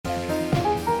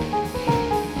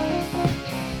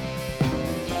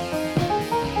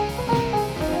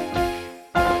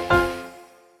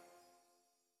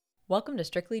Welcome to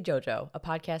Strictly JoJo, a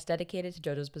podcast dedicated to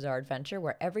JoJo's Bizarre Adventure,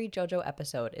 where every JoJo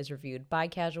episode is reviewed by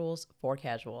casuals for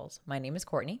casuals. My name is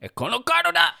Courtney.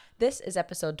 This is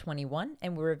episode 21,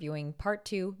 and we're reviewing Part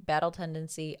 2, Battle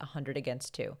Tendency 100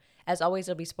 Against 2. As always,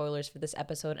 there'll be spoilers for this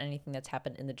episode and anything that's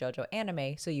happened in the JoJo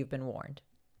anime, so you've been warned.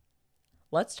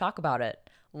 Let's talk about it.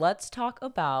 Let's talk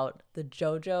about the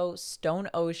JoJo Stone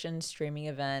Ocean streaming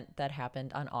event that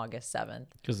happened on August 7th.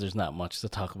 Because there's not much to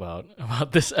talk about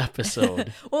this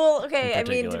episode. Well, okay, I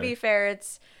mean, to be fair,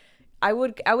 I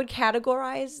would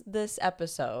categorize this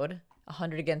episode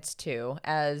 100 Against 2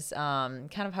 as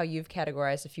kind of how you've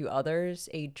categorized a few others,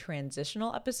 a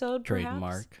transitional episode,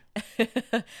 perhaps.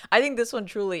 Trademark. I think this one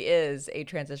truly is a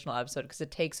transitional episode because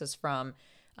it takes us from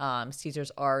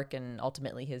Caesar's arc and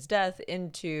ultimately his death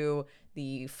into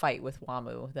the fight with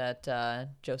Wamuu that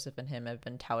Joseph and him have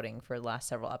been touting for the last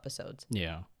several episodes.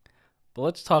 Yeah. But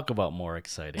let's talk about more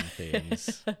exciting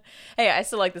things. Hey, I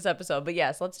still like this episode, but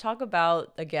yes, let's talk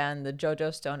about, again, the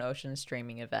JoJo Stone Ocean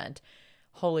streaming event.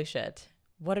 Holy shit.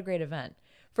 What a great event.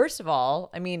 First of all,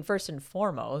 I mean, first and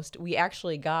foremost, we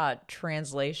actually got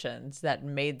translations that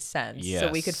made sense. Yes. So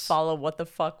we could follow what the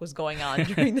fuck was going on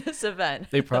during this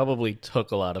event. They probably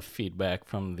took a lot of feedback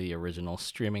from the original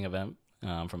streaming event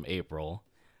from April.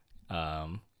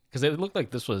 Because it looked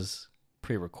like this was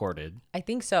pre-recorded. I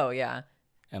think so, yeah.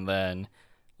 And then,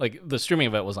 like, the streaming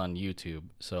event was on YouTube.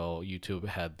 So YouTube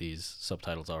had these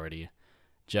subtitles already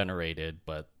generated,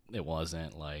 but it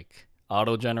wasn't, like,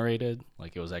 auto-generated.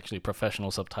 Like, it was actually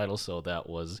professional subtitles, so that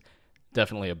was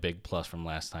definitely a big plus from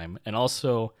last time. And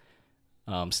also,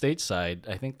 stateside,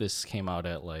 I think this came out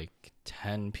at, like,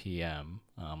 10 p.m.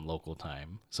 Local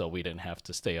time, so we didn't have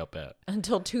to stay up at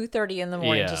until 2:30 in the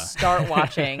morning to start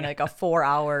watching like a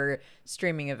 4-hour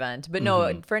streaming event. But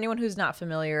no, for anyone who's not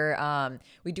familiar,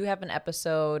 we do have an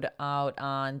episode out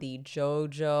on the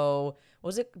JoJo,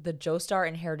 was it the Joestar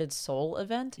Inherited Soul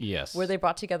event? Yes. Where they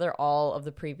brought together all of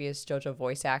the previous JoJo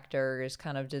voice actors,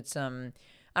 kind of did some,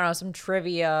 I don't know, some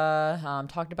trivia,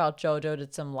 talked about JoJo,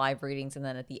 did some live readings, and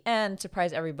then at the end,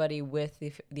 surprised everybody with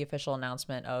the official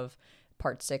announcement of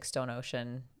Part 6 Stone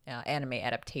Ocean anime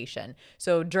adaptation.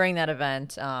 So during that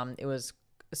event, it was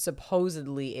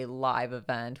supposedly a live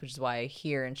event, which is why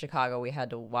here in Chicago we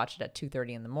had to watch it at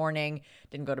 2:30 in the morning.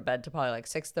 Didn't go to bed till probably like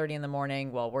 6:30 in the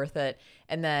morning. Well worth it.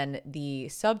 And then the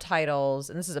subtitles,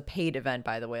 and this is a paid event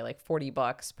by the way, like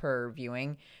 $40 per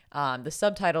viewing. The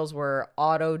subtitles were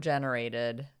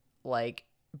auto-generated, like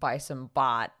by some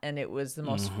bot, and it was the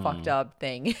most fucked up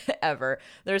thing ever.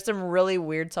 There's some really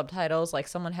weird subtitles, like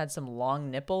someone had some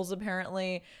long nipples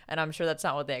apparently, and I'm sure that's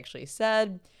not what they actually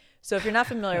said. So if you're not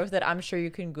familiar with it, I'm sure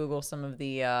you can Google some of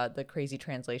the crazy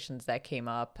translations that came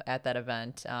up at that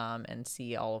event and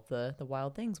see all of the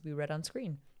wild things we read on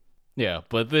screen. Yeah,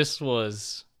 but this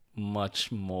was much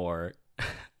more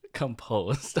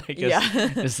composed, I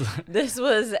guess. Yeah. This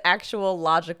was actual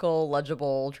logical,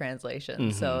 legible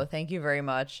translation. So thank you very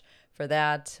much for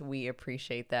that. We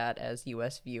appreciate that as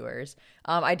US viewers.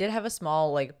 I did have a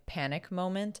small like panic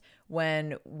moment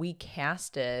when we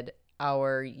casted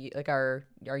our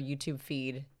YouTube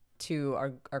feed to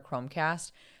our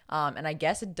Chromecast. And I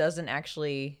guess it doesn't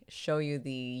actually show you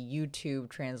the YouTube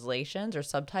translations or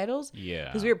subtitles. Yeah.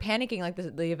 Because we were panicking, like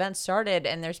the event started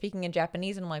and they're speaking in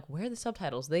Japanese. And I'm like, where are the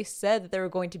subtitles? They said that there were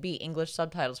going to be English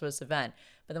subtitles for this event.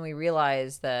 But then we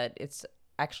realized that it's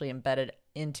actually embedded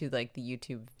into like the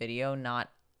YouTube video,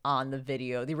 not on the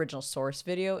video, the original source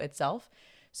video itself.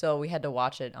 So we had to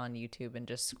watch it on YouTube and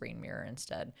just screen mirror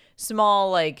instead.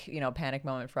 Small, like, panic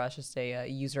moment for us, just a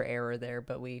user error there,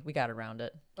 but we got around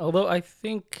it. Although I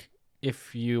think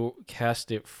if you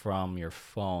cast it from your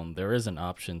phone, there is an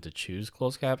option to choose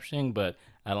closed captioning, but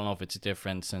I don't know if it's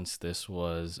different since this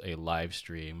was a live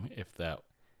stream, if that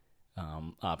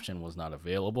option was not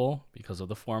available because of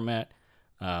the format.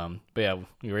 But yeah,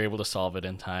 we were able to solve it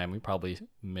in time. We probably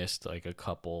missed like a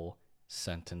couple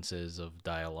sentences of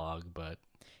dialogue, but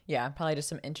yeah, probably just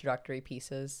some introductory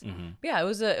pieces. But yeah, it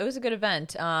was a good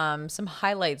event. Some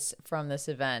highlights from this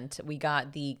event: we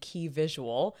got the key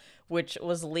visual, which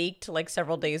was leaked like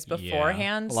several days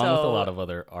beforehand, along with a lot of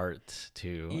other art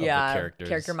too. Yeah, of the characters.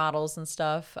 Character models and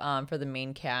stuff for the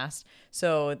main cast.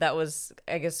 So that was,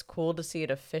 I guess, cool to see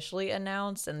it officially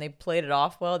announced, and they played it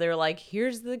off well. They were like,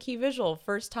 "Here's the key visual,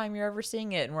 first time you're ever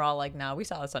seeing it," and we're all like, "Nah, we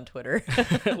saw this on Twitter."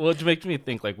 Which makes me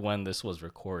think like when this was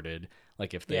recorded.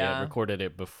 Like if they had recorded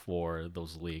it before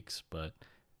those leaks, but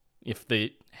if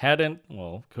they hadn't,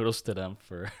 well, kudos to them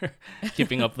for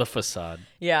keeping up the facade.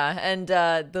 Yeah, and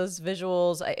those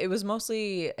visuals, it was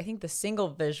mostly, I think, the single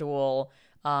visual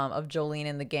of Jolene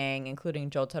and the gang,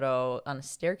 including Jotaro, on a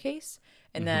staircase.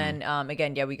 And then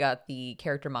again, yeah, we got the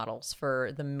character models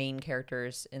for the main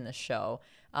characters in the show.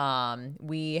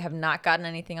 We have not gotten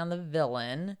anything on the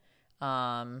villain.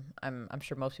 I'm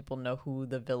sure most people know who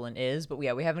the villain is, but we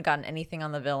haven't gotten anything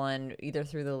on the villain either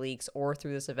through the leaks or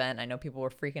through this event. I know people were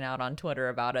freaking out on Twitter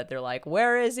about it. They're like,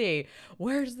 "Where is he?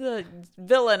 Where's the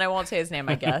villain?" I won't say his name,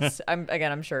 I guess.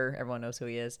 I'm sure everyone knows who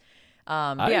he is.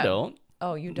 I don't.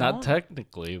 Oh, you don't? Not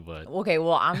technically, but Okay,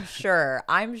 well, I'm sure.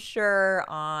 I'm sure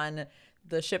on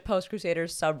the Shitpost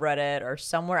Crusaders subreddit or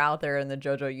somewhere out there in the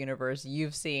JoJo universe,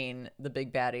 you've seen the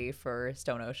big baddie for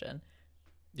Stone Ocean.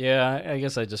 yeah, I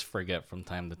guess I just forget from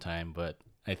time to time. But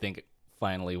I think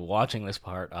finally watching this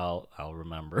part, I'll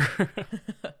remember.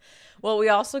 Well, we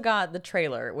also got the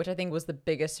trailer, which I think was the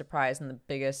biggest surprise and the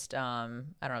biggest,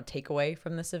 takeaway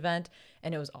from this event.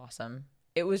 And it was awesome.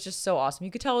 It was just so awesome.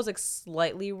 You could tell it was like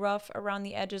slightly rough around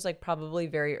the edges, like probably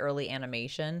very early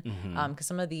animation, because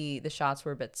some of the shots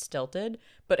were a bit stilted.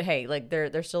 But hey, like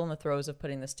they're still in the throes of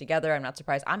putting this together. I'm not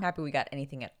surprised. I'm happy we got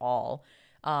anything at all.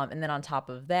 And then on top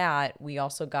of that, we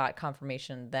also got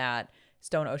confirmation that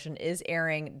Stone Ocean is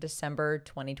airing December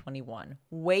 2021,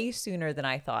 way sooner than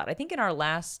I thought. I think in our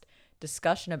last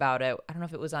discussion about it, I don't know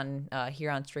if it was on here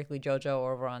on Strictly JoJo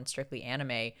or over on Strictly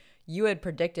Anime, you had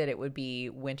predicted it would be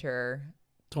winter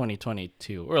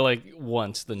 2022, or like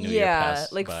once the new year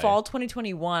passed like by. fall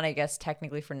 2021, I guess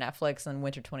technically for Netflix, and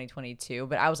winter 2022.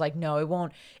 But I was like, no, it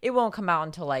won't come out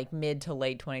until like mid to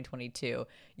late 2022.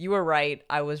 You were right,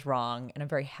 I was wrong, and I'm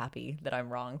very happy that I'm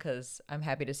wrong because I'm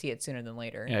happy to see it sooner than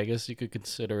later. Yeah, I guess you could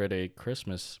consider it a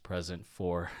Christmas present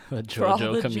for the For all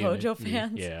JoJo the community. JoJo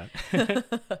fans. Yeah.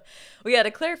 Well, yeah,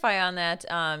 to clarify on that,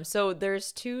 so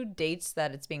there's 2 dates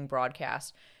that it's being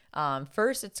broadcast.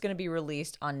 First, it's going to be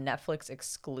released on Netflix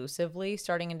exclusively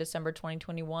starting in December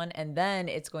 2021, and then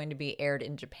it's going to be aired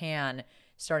in Japan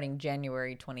starting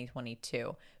January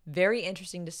 2022. Very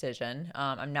interesting decision.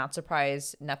 I'm not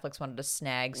surprised Netflix wanted to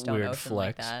snag Stone Weird Ocean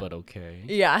flex, like that. but okay.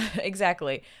 Yeah,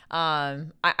 exactly.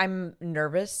 I'm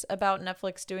nervous about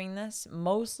Netflix doing this,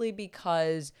 mostly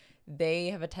because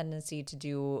they have a tendency to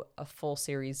do a full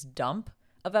series dump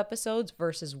of episodes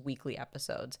versus weekly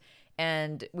episodes.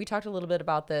 And we talked a little bit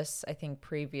about this, I think,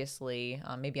 previously,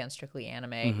 maybe on Strictly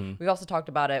Anime. We've also talked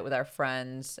about it with our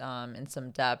friends in some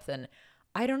depth. And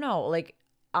I don't know, like,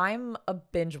 I'm a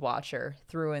binge watcher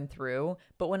through and through.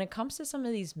 But when it comes to some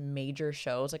of these major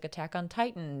shows like Attack on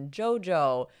Titan,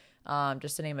 JoJo,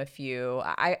 just to name a few,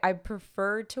 I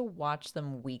prefer to watch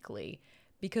them weekly.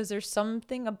 Because there's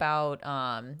something about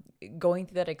going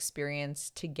through that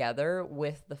experience together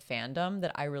with the fandom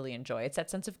that I really enjoy. It's that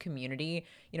sense of community,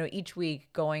 each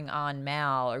week going on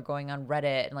Mal or going on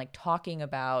Reddit and like talking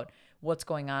about what's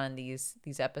going on in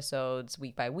these episodes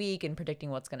week by week and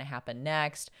predicting what's going to happen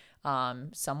next.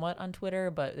 Somewhat on Twitter,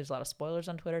 but there's a lot of spoilers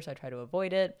on Twitter, so I try to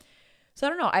avoid it. So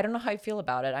I don't know. I don't know how I feel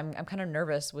about it. I'm kind of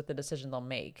nervous with the decision they'll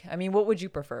make. I mean, what would you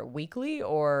prefer, weekly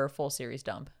or full series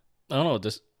dump? I don't know.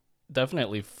 Just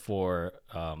definitely for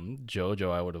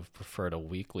JoJo, I would have preferred a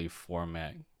weekly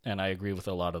format. And I agree with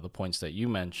a lot of the points that you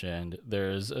mentioned.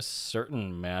 There's a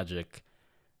certain magic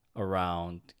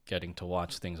around getting to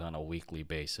watch things on a weekly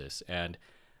basis. And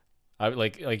I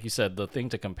like you said, the thing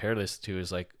to compare this to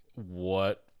is like,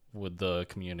 what would the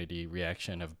community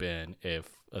reaction have been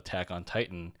if Attack on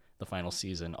Titan, the final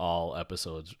season, all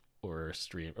episodes were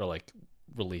streamed or like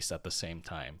released at the same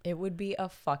time? It would be a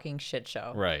fucking shit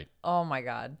show. Right. Oh my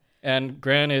God. And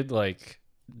granted, like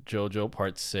JoJo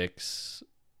Part 6,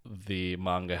 the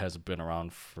manga has been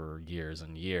around for years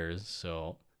and years.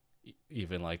 So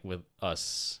even like with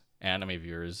us anime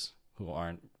viewers who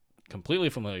aren't completely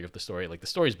familiar with the story, like the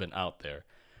story's been out there.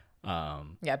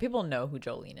 Yeah, people know who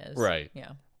Jolene is. Right.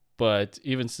 Yeah. But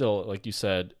even still, like you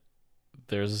said,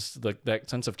 there's like that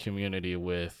sense of community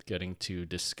with getting to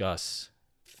discuss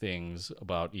things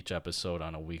about each episode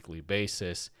on a weekly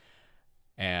basis.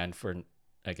 And for,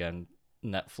 again,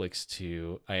 Netflix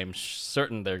to, I am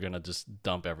certain they're going to just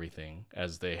dump everything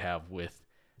as they have with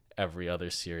every other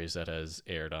series that has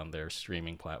aired on their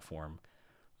streaming platform.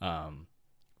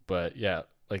 But yeah,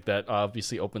 like that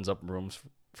obviously opens up rooms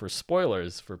for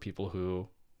spoilers for people who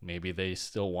maybe they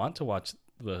still want to watch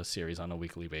the series on a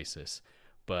weekly basis.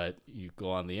 But you go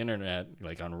on the internet,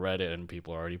 like on Reddit, and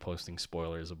people are already posting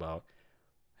spoilers about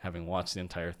having watched the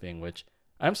entire thing, which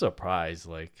I'm surprised,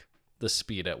 like, the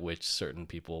speed at which certain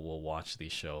people will watch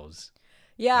these shows.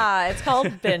 Yeah, it's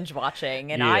called binge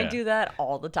watching, and I Yeah. do that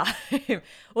all the time.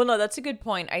 Well, no, that's a good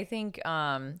point. I think,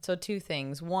 so 2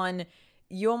 things. One,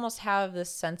 you almost have this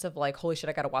sense of like, holy shit,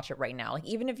 I got to watch it right now. Like,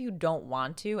 even if you don't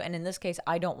want to, and in this case,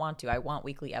 I don't want to. I want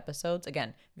weekly episodes.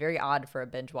 Again, very odd for a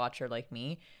binge watcher like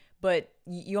me. but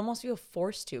you almost feel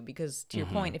forced to, because to your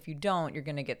point, if you don't, you're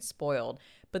going to get spoiled.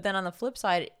 But then on the flip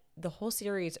side, the whole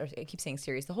series, or I keep saying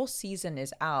series, the whole season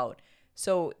is out.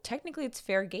 So technically it's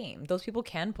fair game. Those people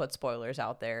can put spoilers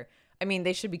out there. I mean,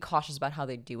 they should be cautious about how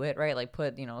they do it, right? Like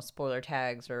put, spoiler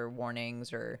tags or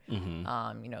warnings or,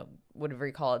 whatever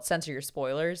you call it, censor your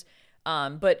spoilers.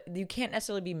 But you can't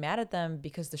necessarily be mad at them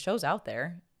because the show's out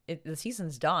there. The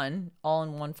season's done all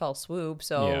in one fell swoop.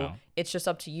 So it's just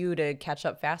up to you to catch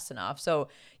up fast enough. So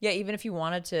yeah, even if you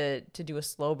wanted to do a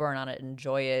slow burn on it,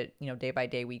 enjoy it, day by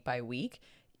day, week by week,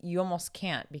 you almost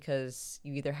can't, because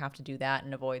you either have to do that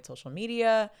and avoid social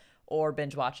media, or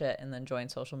binge watch it and then join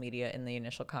social media in the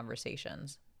initial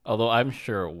conversations. Although I'm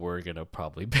sure we're gonna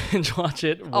probably binge watch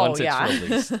it once it's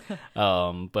released.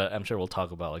 But I'm sure we'll talk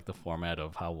about like the format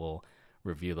of how we'll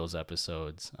review those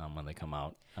episodes when they come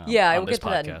out. I will get to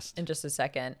that in just a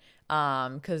second.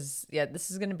 Because this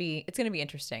is gonna be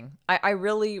interesting. I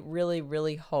really, really,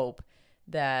 really hope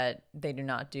that they do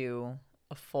not do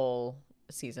a full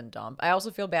season dump. I also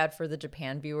feel bad for the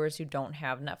Japan viewers who don't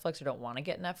have Netflix or don't want to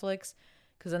get Netflix,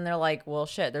 because then they're like, well,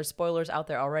 shit, there's spoilers out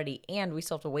there already, and we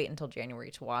still have to wait until January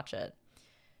to watch it.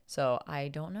 So I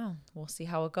don't know. We'll see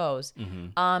how it goes.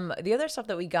 The other stuff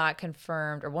that we got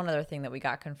confirmed, or one other thing that we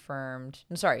got confirmed,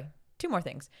 two more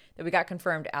things that we got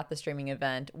confirmed at the streaming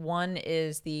event. One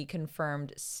is the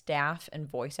confirmed staff and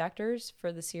voice actors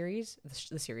for the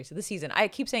season. I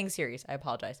keep saying series. I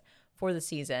apologize. For the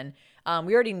season.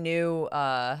 We already knew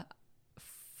Farouz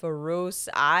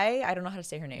I don't know how to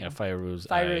say her name. Yeah, Farouz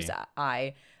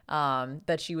I.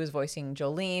 That she was voicing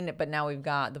Jolene, but now we've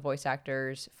got the voice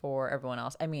actors for everyone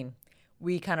else. I mean,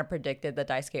 we kind of predicted that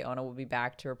Daisuke Ono will be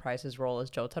back to reprise his role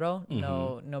as Jotaro.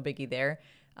 No biggie there.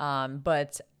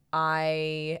 But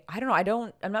I don't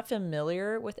know. I'm not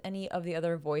familiar with any of the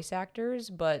other voice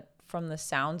actors, but from the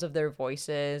sounds of their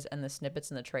voices and the snippets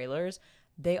in the trailers,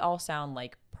 they all sound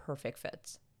like perfect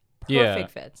fits.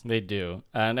 Fits. They do.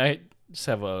 And I just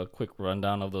have a quick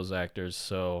rundown of those actors.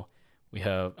 So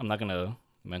I'm not going to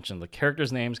mention the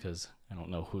characters' names because I don't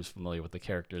know who's familiar with the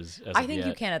characters I think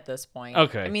you can at this point.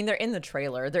 Okay. I mean, they're in the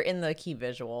trailer. They're in the key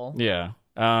visual. Yeah.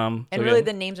 And so really,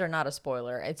 the names are not a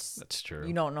spoiler. That's true.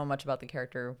 You don't know much about the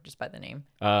character just by the name.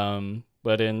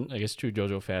 But in, I guess, true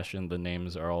JoJo fashion, the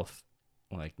names are all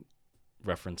like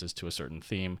references to a certain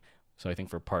theme. So I think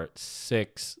for part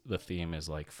 6, the theme is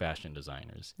like fashion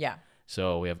designers. Yeah.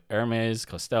 So we have Hermes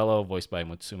Costello, voiced by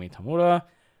Mutsumi Tamura.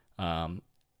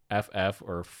 FF,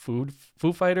 or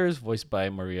Foo Fighters, voiced by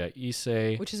Maria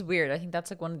Issei. Which is weird. I think that's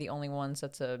like one of the only ones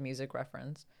that's a music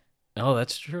reference. Oh,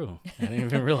 that's true. I didn't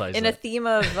even realize In that. a theme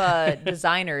of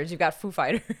designers, you've got Foo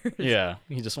Fighters. Yeah,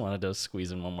 he just wanted to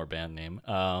squeeze in one more band name.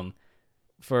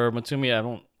 For Mutsumi, I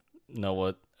don't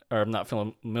know I'm not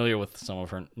familiar with some of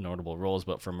her notable roles,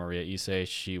 but for Maria Issei,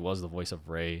 she was the voice of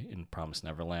Rei in Promised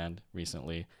Neverland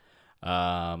recently. You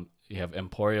have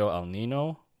Emporio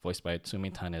Alnino, voiced by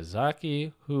Tsumi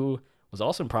Tanezaki, who was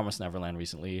also in Promised Neverland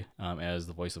recently as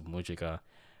the voice of Mujika.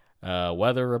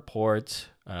 Weather Report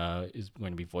is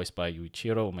going to be voiced by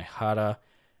Yuichiro Umehara.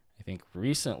 I think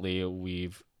recently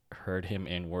we've heard him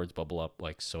in Words Bubble Up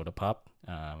like Soda Pop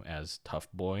as Tough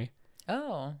Boy.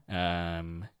 Oh.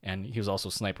 And he was also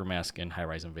Sniper Mask in High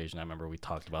Rise Invasion. I remember we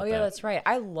talked about that. Oh, yeah, that's right.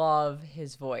 I love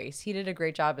his voice. He did a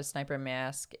great job as Sniper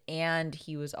Mask, and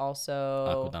he was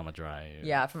also... Akudama Drive.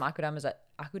 Yeah, from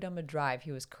Akudama Drive,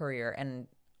 he was Courier, and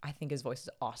I think his voice is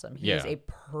awesome. He is a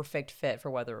perfect fit for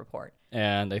Weather Report.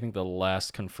 And I think the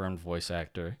last confirmed voice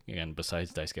actor, again,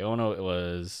 besides Daisuke Ono, it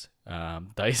was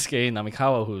Daisuke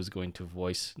Namikawa, who is going to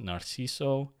voice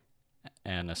Narciso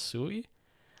and Asui.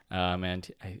 And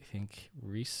I think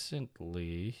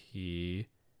recently he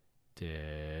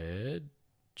did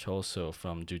Choso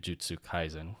from Jujutsu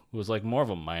Kaisen, who was like more of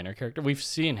a minor character. We've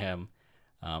seen him.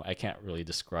 I can't really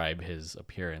describe his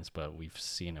appearance, but we've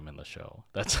seen him in the show.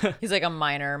 He's like a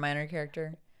minor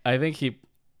character. I think he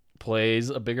plays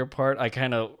a bigger part. I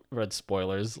kind of read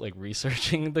spoilers, like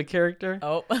researching the character.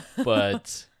 Oh.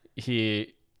 But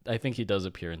I think he does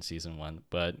appear in season 1.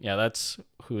 But yeah, that's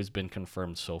who has been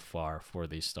confirmed so far for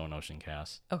the Stone Ocean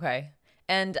cast. Okay.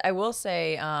 And I will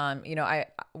say,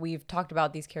 we've talked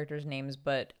about these characters' names,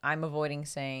 but I'm avoiding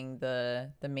saying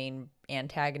the main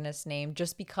antagonist name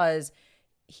just because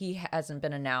he hasn't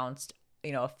been announced,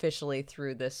 officially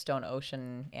through this Stone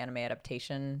Ocean anime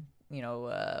adaptation,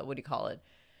 what do you call it?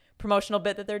 Promotional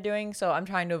bit that they're doing. So I'm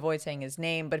trying to avoid saying his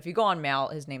name, but if you go on Mal,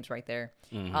 his name's right there.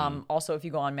 Mm-hmm. Also, if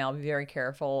you go on Mal, be very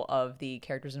careful of the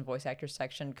characters and voice actors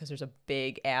section because there's a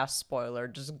big ass spoiler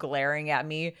just glaring at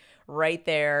me right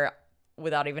there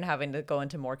without even having to go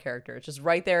into more characters. Just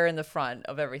right there in the front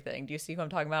of everything. Do you see who I'm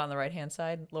talking about on the right hand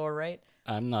side, lower right?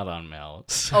 I'm not on Mal.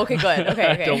 So Okay, good.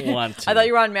 Okay, okay. I don't want to. I thought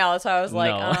you were on Malice, so I was like,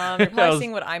 No. you're probably I was-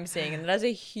 seeing what I'm seeing, and that's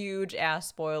a huge ass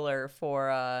spoiler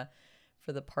for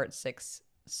the part 6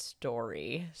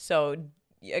 story. So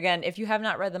again, if you have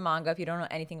not read the manga, if you don't know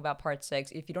anything about part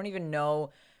 6, if you don't even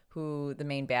know who the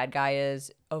main bad guy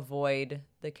is, avoid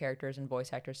the characters and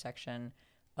voice actors section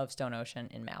of Stone Ocean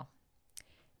in Mal.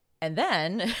 And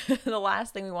then the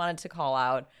last thing we wanted to call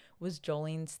out was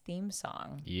Jolene's theme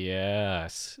song.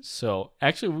 Yes. So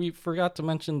actually, we forgot to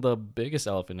mention the biggest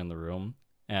elephant in the room,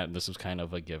 and this was kind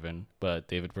of a given, but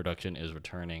David Production is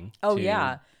returning Oh, to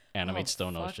yeah. animate Oh,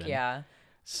 Stone fuck Ocean. yeah.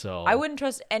 So I wouldn't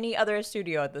trust any other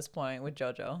studio at this point with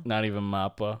JoJo. not even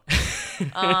Mappa.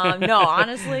 No,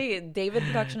 honestly, David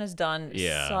Production has done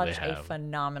Yeah, such they a have.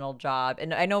 phenomenal job.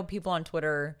 And I know people on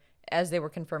Twitter, as they were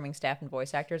confirming staff and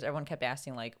voice actors, everyone kept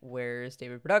asking, like, where's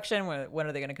David Production? When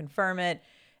are they going to confirm it?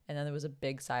 And then there was a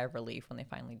big sigh of relief when they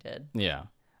finally did. Yeah.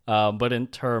 But in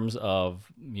terms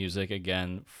of music,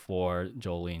 again, for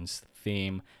Jolene's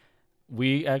theme,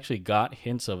 we actually got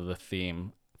hints of the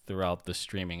theme throughout the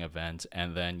streaming event,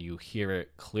 and then you hear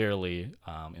it clearly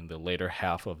in the later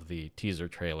half of the teaser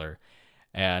trailer.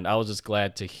 And I was just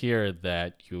glad to hear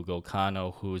that Yugo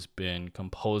Kano, who's been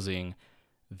composing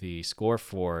the score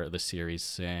for the series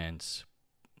since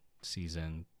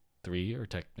season 3, or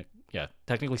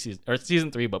technically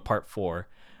season 3, but part 4,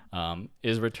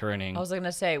 is returning. I was going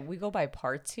to say, we go by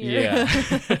parts here.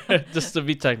 Yeah, just to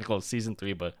be technical, season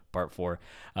 3, but part 4.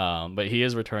 But he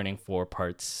is returning for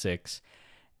part 6,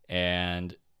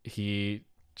 and he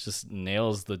just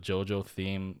nails the JoJo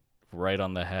theme right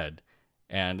on the head.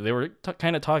 And they were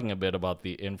kind of talking a bit about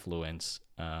the influence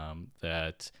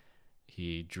that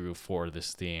he drew for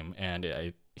this theme,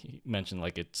 and he mentioned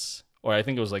like I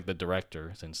think it was like the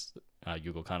director, since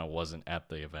Yugo Kano wasn't at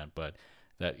the event, but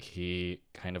that he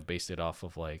kind of based it off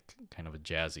of like kind of a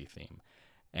jazzy theme,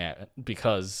 and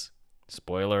because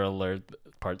spoiler alert,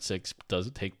 part 6 does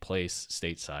take place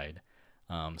stateside,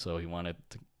 so he wanted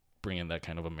to bring in that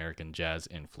kind of American jazz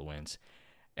influence.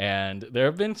 And there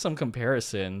have been some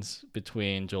comparisons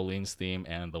between Jolene's theme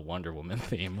and the Wonder Woman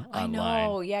theme online. I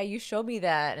know. Yeah, you showed me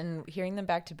that, and hearing them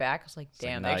back to back, I was like,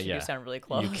 damn, they actually do sound really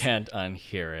close. You can't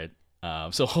unhear it.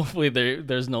 So hopefully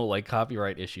there's no like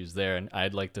copyright issues there, and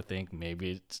I'd like to think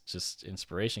maybe it's just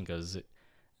inspiration, because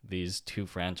these two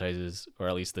franchises, or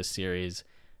at least this series,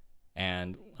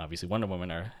 and obviously Wonder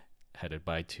Woman, are headed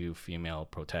by two female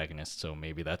protagonists, so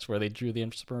maybe that's where they drew the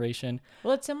inspiration.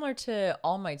 Well, it's similar to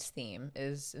All Might's theme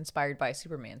is inspired by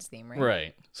Superman's theme, right?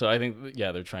 Right. So I think,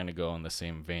 yeah, they're trying to go in the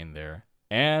same vein there.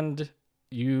 And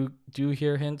you do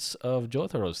hear hints of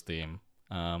Jotaro's theme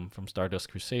from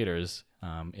Stardust Crusaders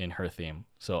in her theme.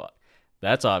 So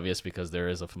that's obvious because there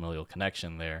is a familial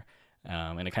connection there.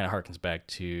 And it kind of harkens back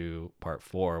to part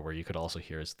 4, where you could also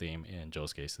hear his theme in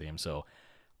Josuke's theme. So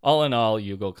all in all,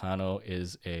 Yugo Kano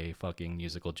is a fucking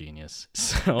musical genius.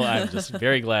 So I'm just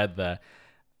very glad that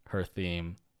her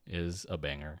theme is a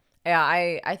banger. Yeah,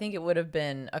 I think it would have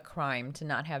been a crime to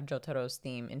not have Jotaro's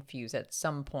theme infused at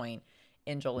some point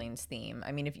in Jolene's theme.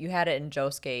 I mean, if you had it in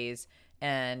Josuke's,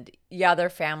 and yeah, they're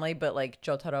family, but like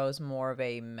Jotaro's more of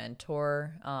a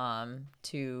mentor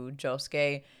to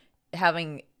Josuke,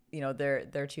 having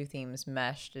their two themes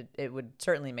meshed, it would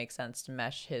certainly make sense to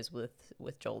mesh his with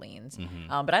Jolene's.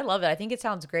 Mm-hmm. But I love it. I think it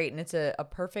sounds great, and it's a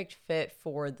perfect fit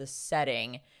for the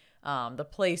setting, the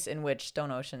place in which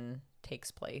Stone Ocean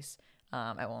takes place.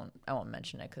 I won't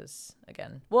mention it because,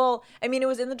 again, well, I mean, it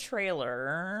was in the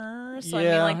trailer, so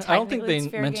yeah, I mean, like, I don't think they it's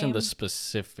fair mentioned game. the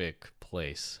specific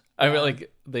place. I mean,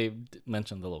 like, they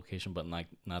mentioned the location, but like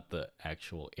not the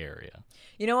actual area.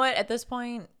 You know what? At this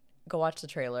point, go watch the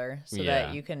trailer so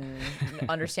that you can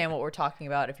understand what we're talking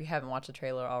about if you haven't watched the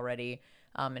trailer already.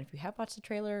 And if you have watched the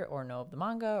trailer or know of the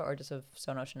manga or just of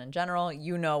Stone Ocean in general,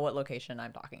 you know what location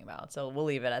I'm talking about. So we'll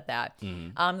leave it at that.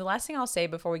 Mm-hmm. The last thing I'll say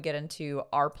before we get into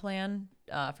our plan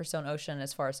for Stone Ocean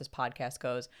as far as this podcast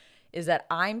goes is that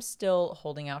I'm still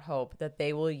holding out hope that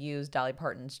they will use Dolly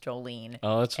Parton's Jolene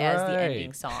as the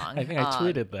ending song. I think I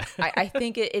tweeted that. I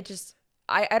think it just...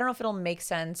 I don't know if it'll make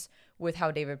sense with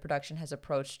how David Production has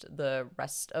approached the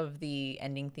rest of the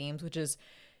ending themes, which is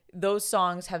those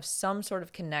songs have some sort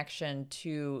of connection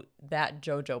to that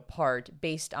JoJo part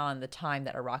based on the time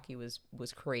that Araki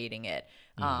was creating it.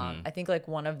 I think like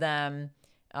one of them,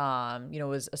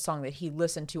 was a song that he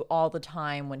listened to all the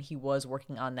time when he was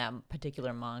working on that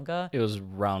particular manga. It was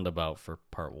Roundabout for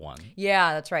part 1.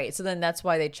 Yeah, that's right. So then that's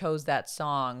why they chose that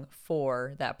song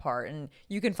for that part. And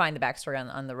you can find the backstory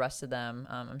on the rest of them,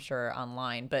 I'm sure,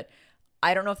 online. But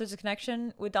I don't know if there's a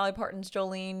connection with Dolly Parton's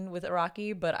Jolene with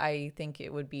Araki, but I think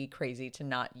it would be crazy to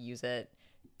not use it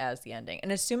as the ending.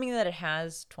 And assuming that it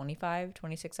has 25,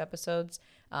 26 episodes,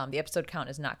 the episode count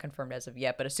is not confirmed as of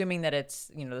yet, but assuming that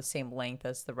it's, the same length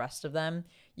as the rest of them,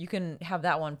 you can have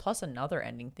that one plus another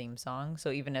ending theme song.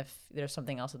 So even if there's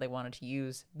something else that they wanted to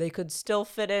use, they could still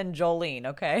fit in Jolene,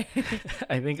 okay?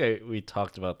 I think we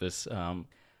talked about this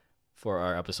for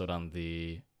our episode on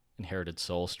the Inherited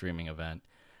Soul streaming event.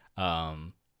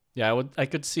 Yeah, I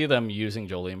could see them using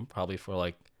Jolene probably for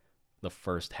like the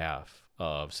first half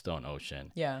of Stone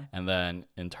Ocean. Yeah. And then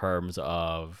in terms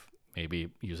of maybe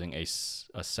using a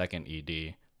second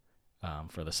ED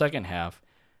for the second half,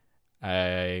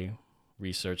 I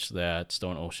researched that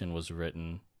Stone Ocean was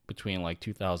written between like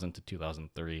 2000 to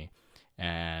 2003.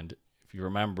 And if you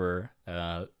remember,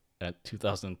 at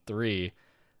 2003,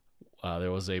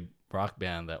 there was a rock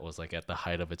band that was like at the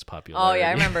height of its popularity. Oh yeah,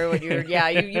 I remember what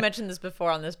you mentioned this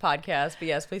before on this podcast, but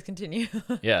yes, please continue.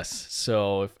 Yes.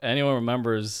 So if anyone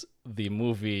remembers the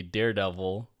movie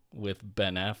Daredevil with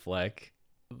Ben Affleck,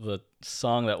 the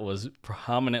song that was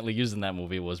prominently used in that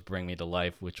movie was Bring Me to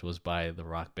Life, which was by the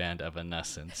rock band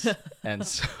Evanescence. And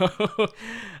so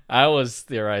I was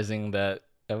theorizing that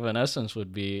Evanescence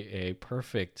would be a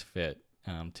perfect fit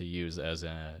to use as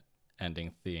an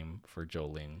ending theme for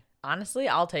Jolene. Honestly,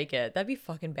 I'll take it. That'd be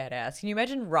fucking badass. Can you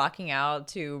imagine rocking out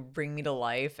to Bring Me to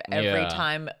Life every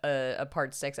time a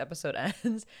part 6 episode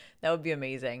ends? That would be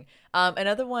amazing.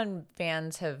 Another one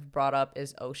fans have brought up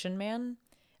is Ocean Man.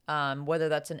 Whether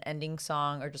that's an ending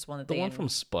song or just one that the one from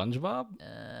SpongeBob?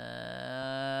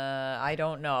 I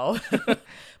don't know.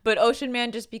 But Ocean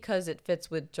Man, just because it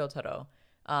fits with Jotaro.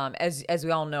 As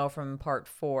we all know from part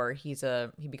 4, he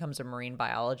becomes a marine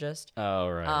biologist. Oh,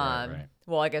 right.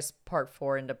 Well, I guess part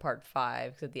 4 into part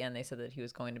 5, because at the end they said that he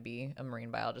was going to be a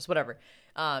marine biologist, whatever.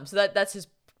 So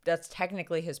that's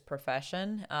technically his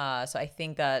profession. So I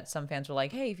think that some fans were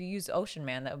like, hey, if you use Ocean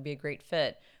Man, that would be a great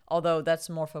fit. Although that's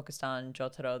more focused on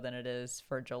Jotaro than it is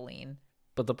for Jolene.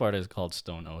 But the part is called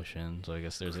Stone Ocean, so I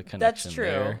guess there's a connection. That's true.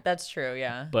 There. That's true,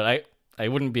 yeah. But I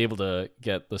wouldn't be able to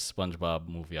get the SpongeBob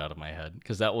movie out of my head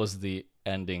because that was the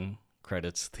ending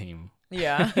credits theme.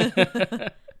 Yeah.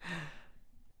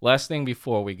 Last thing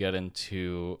before we get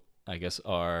into, I guess,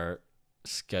 our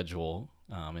schedule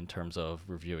in terms of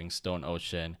reviewing Stone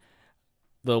Ocean,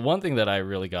 the one thing that I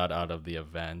really got out of the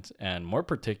event, and more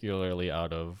particularly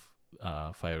out of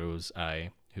Fairuz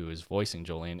Ai, who is voicing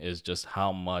Jolene, is just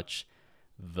how much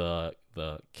the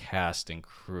cast and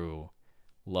crew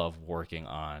love working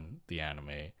on the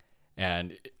anime.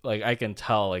 And like I can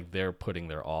tell like they're putting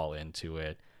their all into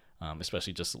it,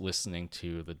 especially just listening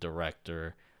to the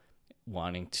director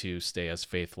wanting to stay as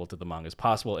faithful to the manga as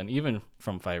possible. And even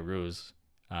from Fairuz,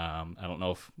 I don't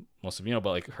know if most of you know,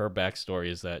 but like her backstory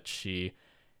is that she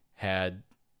had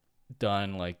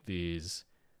done like these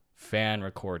fan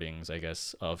recordings, I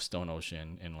guess, of Stone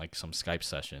Ocean in like some Skype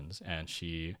sessions, and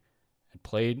she had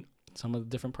played some of the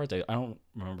different parts. I don't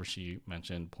remember she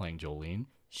mentioned playing Jolene.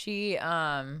 She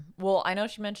well, I know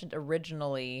she mentioned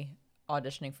originally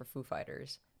auditioning for Foo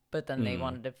Fighters, but then they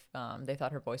wanted to they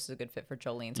thought her voice was a good fit for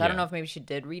Jolene. So I don't know if maybe she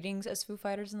did readings as Foo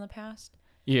Fighters in the past.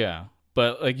 Yeah,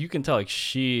 but like you can tell like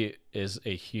she is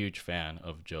a huge fan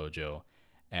of JoJo,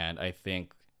 and I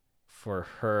think for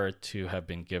her to have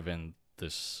been given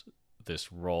this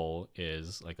role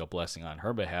is like a blessing on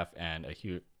her behalf, and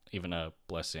even a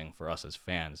blessing for us as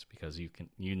fans, because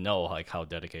you know like how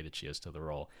dedicated she is to the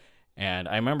role. And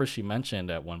I remember she mentioned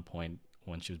at one point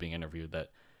when she was being interviewed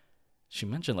that she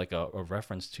mentioned like a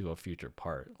reference to a future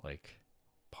part, like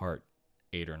part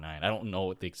 8 or 9. I don't know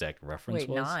what the exact reference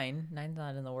was. 9? 9's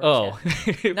not in the works Oh.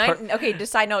 yet. 9, okay,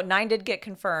 just side note, 9 did get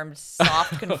confirmed,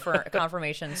 soft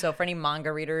confirmation. So for any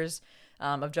manga readers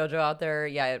of JoJo out there,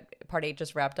 yeah, part 8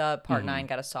 just wrapped up. Part 9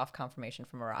 got a soft confirmation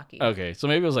from Araki. Okay, so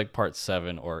maybe it was like part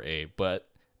 7 or 8, but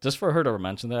just for her to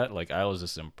mention that, like I was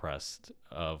just impressed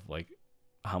of like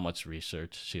how much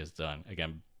research she has done.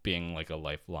 Again, being like a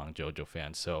lifelong JoJo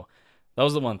fan. So that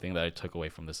was the one thing that I took away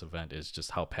from this event, is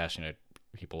just how passionate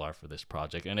people are for this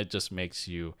project, and it just makes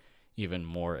you even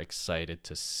more excited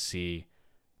to see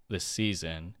this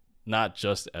season, not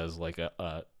just as like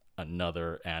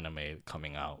another anime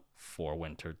coming out for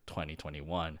winter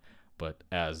 2021, but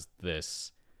as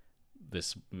this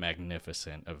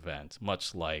magnificent event,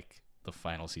 much like the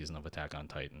final season of Attack on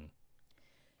Titan.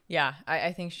 Yeah,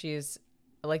 I think she's,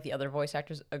 like the other voice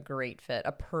actors, a great fit,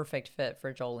 a perfect fit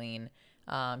for Jolene.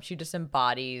 She just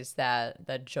embodies that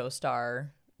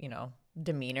Joestar,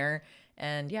 demeanor.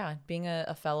 And yeah, being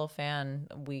a fellow fan,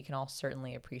 we can all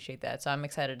certainly appreciate that. So I'm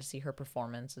excited to see her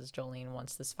performance as Jolene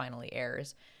once this finally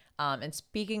airs. And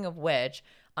speaking of which,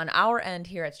 on our end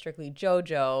here at Strictly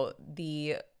JoJo,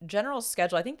 the general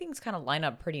schedule, I think things kind of line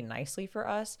up pretty nicely for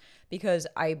us because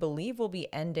I believe we'll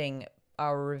be ending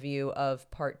our review of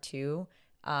part 2,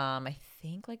 I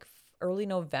think like early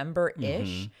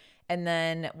November-ish. And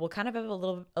then we'll kind of have a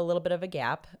little bit of a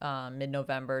gap,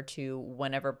 mid-November to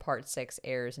whenever part 6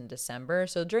 airs in December.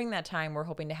 So during that time, we're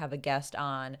hoping to have a guest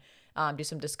on, do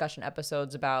some discussion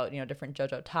episodes about, different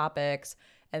JoJo topics.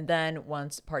 And then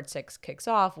once part 6 kicks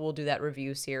off, we'll do that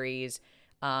review series.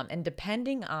 And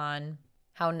depending on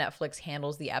how Netflix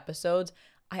handles the episodes,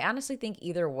 I honestly think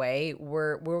either way,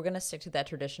 we're going to stick to that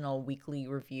traditional weekly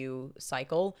review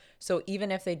cycle. So even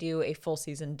if they do a full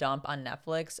season dump on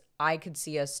Netflix, I could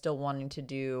see us still wanting to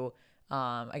do,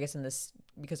 I guess in this,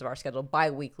 because of our schedule,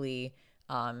 bi-weekly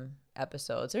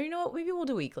episodes. Or you know what, maybe we'll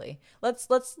do weekly. Let's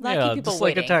not keep people just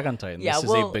waiting. Like Attack on Titan. Yeah, this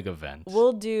is a big event.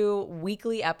 We'll do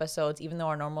weekly episodes, even though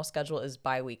our normal schedule is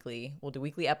bi-weekly. We'll do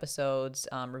weekly episodes,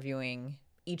 reviewing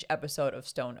each episode of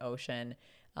Stone Ocean,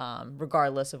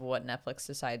 regardless of what Netflix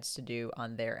decides to do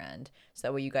on their end. So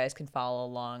that way you guys can follow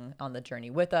along on the journey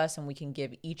with us, and we can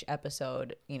give each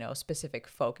episode, specific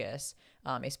focus,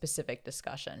 a specific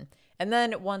discussion. And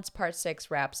then once part 6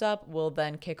 wraps up, we'll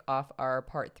then kick off our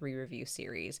part 3 review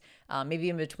series. Maybe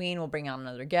in between, we'll bring on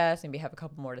another guest, maybe have a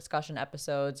couple more discussion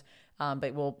episodes,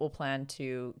 but we'll plan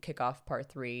to kick off part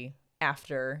 3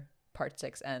 after part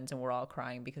 6 ends and we're all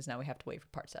crying because now we have to wait for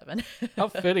part 7. How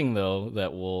fitting though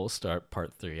that we'll start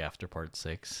part 3 after part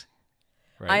 6.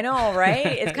 Right? I know, right?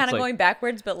 It's kind of like, going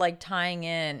backwards, but like tying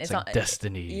in. It's like not,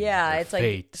 destiny. Yeah, it's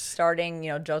fate. like starting,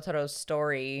 Jotaro's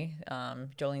story,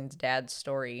 Jolene's dad's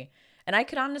story. And I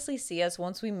could honestly see us,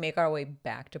 once we make our way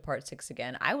back to part 6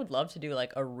 again, I would love to do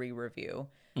like a re-review,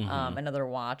 another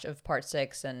watch of part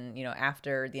 6. And,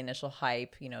 after the initial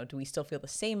hype, do we still feel the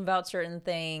same about certain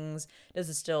things? Does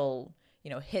it still,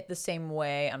 hit the same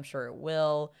way? I'm sure it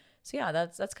will. So yeah,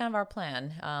 that's kind of our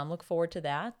plan. Look forward to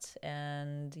that.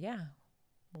 And yeah,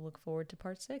 we'll look forward to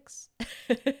part 6.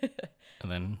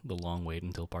 And then the long wait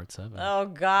until part 7. Oh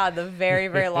God, the very,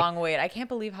 very long wait. I can't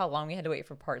believe how long we had to wait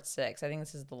for part 6. I think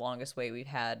this is the longest wait we've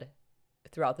had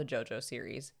throughout the JoJo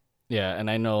series. Yeah, and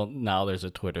I know now there's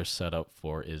a Twitter set up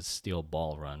for is Steel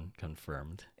Ball Run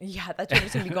confirmed. Yeah, that's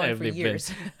just going to be going for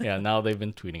years. Now they've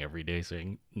been tweeting every day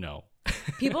saying no.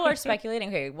 People are speculating.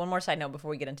 Okay, one more side note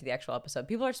before we get into the actual episode.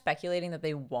 People are speculating that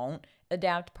they won't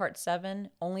adapt part 7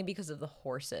 only because of the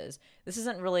horses. This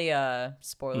isn't really a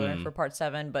spoiler for part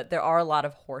 7, but there are a lot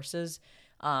of horses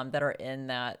that are in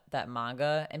that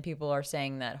manga, and people are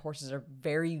saying that horses are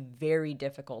very, very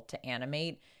difficult to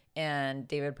animate. And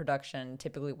David Production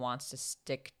typically wants to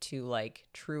stick to like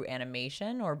true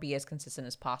animation or be as consistent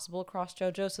as possible across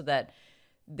JoJo, so that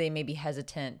they may be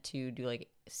hesitant to do like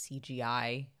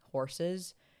CGI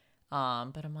horses.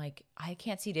 But I'm like, I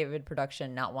can't see David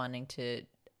Production not wanting to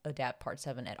adapt part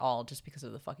 7 at all just because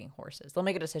of the fucking horses. They'll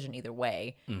make a decision either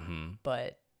way,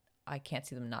 but I can't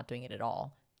see them not doing it at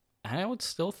all. And I would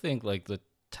still think like the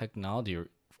technology,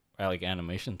 like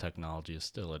animation technology, is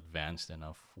still advanced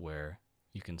enough where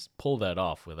you can pull that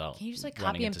off without. Can you just like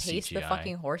running copy and into paste CGI. the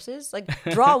fucking horses? Like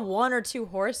draw 1 or 2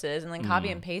 horses and then copy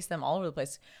and paste them all over the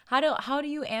place. How do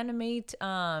you animate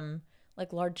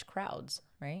like large crowds,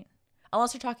 right?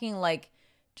 Unless you're talking like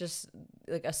just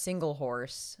like a single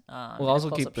horse. Well, also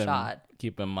keep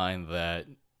in mind that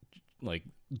like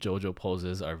JoJo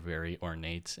poses are very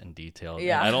ornate and detailed.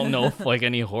 Yeah. And I don't know if like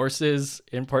any horses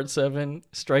in part 7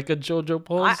 strike a JoJo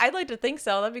pose. I'd like to think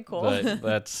so. That'd be cool. But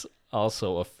that's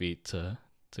also a feat to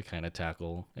kind of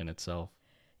tackle in itself.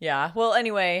 Yeah. Well,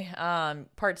 anyway,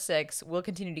 part 6, we'll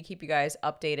continue to keep you guys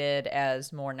updated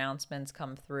as more announcements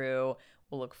come through.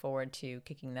 We'll look forward to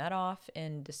kicking that off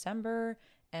in December.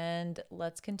 And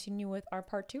let's continue with our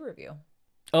part 2 review.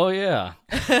 Oh, yeah.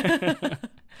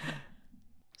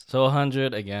 So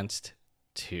 100 against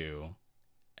 2.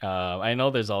 I know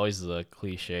there's always the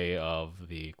cliche of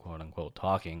the quote-unquote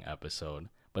talking episode,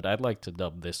 but I'd like to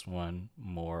dub this one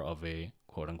more of a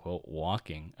quote-unquote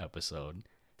walking episode.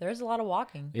 There's a lot of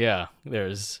walking. Yeah,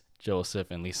 there's Joseph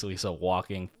and Lisa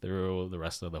walking through the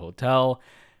rest of the hotel,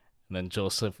 and then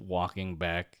Joseph walking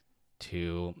back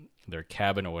to their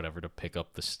cabin or whatever to pick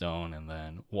up the stone, and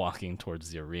then walking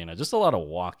towards the arena. Just a lot of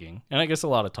walking, and I guess a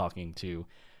lot of talking too,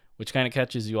 which kind of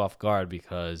catches you off guard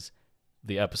because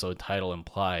the episode title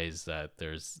implies that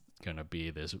there's going to be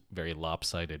this very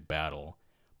lopsided battle,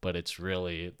 but it's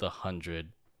really the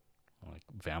 100 like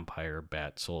vampire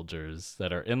bat soldiers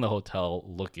that are in the hotel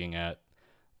looking at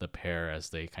the pair as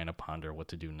they kind of ponder what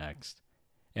to do next.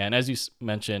 And as you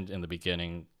mentioned in the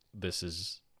beginning,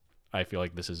 I feel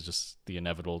like this is just the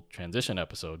inevitable transition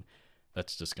episode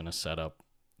that's just going to set up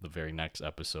the very next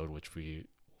episode, which we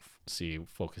see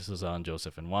focuses on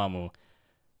Joseph and Wamu.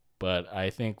 But I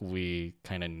think we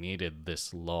kind of needed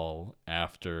this lull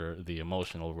after the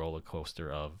emotional roller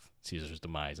coaster of Caesar's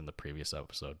demise in the previous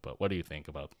episode. But what do you think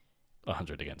about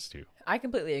 100 Against 2? I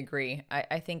completely agree.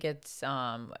 I think it's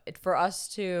for us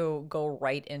to go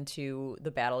right into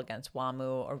the battle against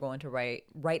Wamu or go into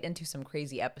right into some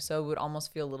crazy episode would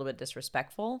almost feel a little bit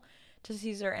disrespectful to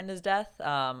Caesar and his death.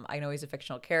 I know he's a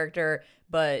fictional character,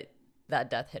 but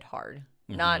that death hit hard.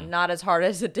 Not as hard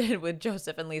as it did with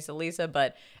Joseph and Lisa,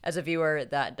 but as a viewer,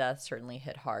 that death certainly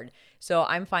hit hard. So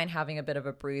I'm fine having a bit of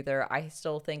a breather. I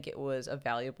still think it was a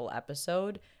valuable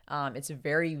episode. It's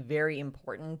very, very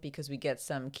important because we get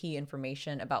some key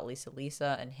information about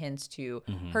Lisa and hints to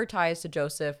her ties to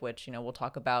Joseph, which, we'll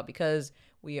talk about because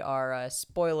we are a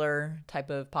spoiler type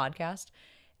of podcast.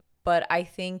 But I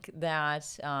think that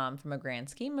from a grand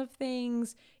scheme of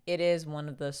things, it is one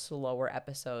of the slower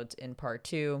episodes in part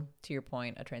 2. To your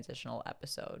point, a transitional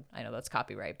episode. I know that's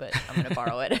copyright, but I'm going to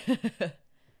borrow it.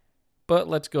 But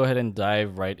let's go ahead and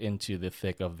dive right into the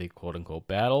thick of the quote-unquote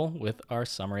battle with our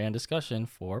summary and discussion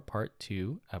for part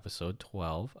 2, episode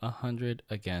 12, 100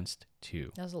 Against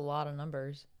 2. That was a lot of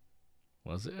numbers.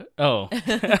 Was it? Oh,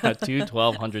 2,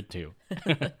 12, 102.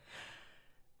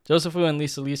 Josephu and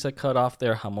Lisa cut off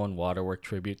their Hamon Waterwork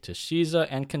tribute to Shiza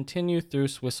and continue through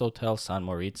Swiss Hotel San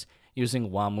Moritz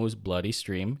using Wamu's bloody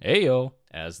stream, Ayo,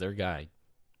 as their guide.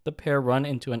 The pair run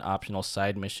into an optional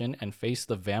side mission and face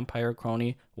the vampire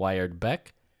crony Wired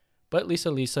Beck, but Lisa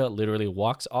literally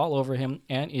walks all over him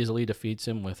and easily defeats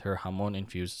him with her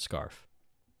Hamon-infused scarf.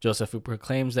 Josephu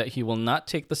proclaims that he will not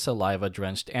take the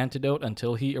saliva-drenched antidote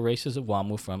until he erases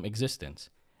Wamu from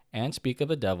existence. And speak of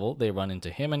the devil, they run into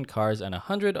him and Cars and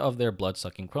 100 of their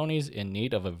blood-sucking cronies in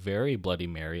need of a very Bloody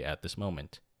Mary at this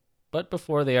moment. But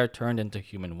before they are turned into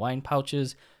human wine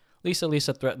pouches,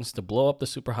 Lisa threatens to blow up the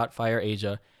super hot fire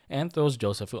Asia and throws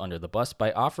Josephu under the bus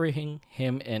by offering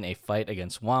him in a fight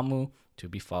against Wamu, to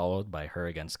be followed by her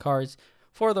against Cars,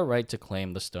 for the right to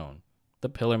claim the stone. The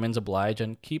Pillarmans oblige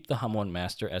and keep the Hamon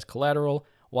Master as collateral,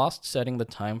 whilst setting the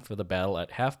time for the battle at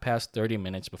 30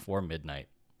 before midnight.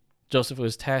 Joseph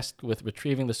was tasked with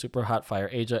retrieving the super hot fire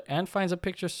Asia and finds a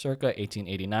picture circa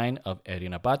 1889 of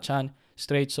Erina Bachan,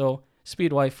 Straizo,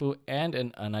 Speed Waifu, and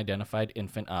an unidentified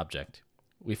infant object.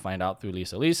 We find out through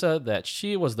Lisa that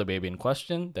she was the baby in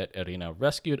question that Erina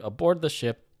rescued aboard the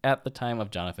ship at the time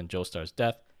of Jonathan Joestar's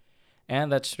death,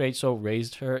 and that Straizo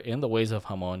raised her in the ways of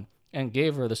Hamon and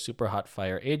gave her the super hot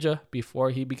fire Asia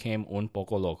before he became un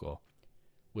poco loco,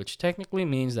 which technically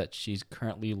means that she's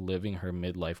currently living her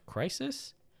midlife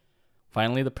crisis.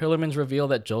 Finally, the Pillarmans reveal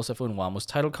that Joseph and Wamu's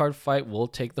title card fight will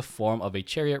take the form of a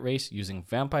chariot race using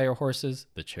vampire horses,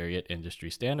 the chariot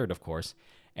industry standard of course,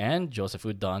 and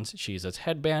Josephu dons Shiza's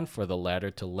headband for the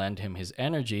latter to lend him his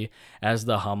energy as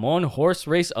the Hamon horse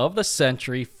race of the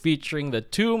century featuring the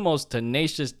two most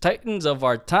tenacious titans of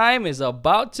our time is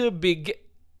about to begin.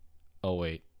 Oh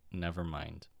wait, never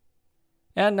mind.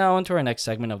 And now into our next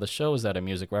segment of the show. Is that a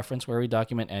music reference where we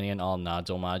document any and all nods,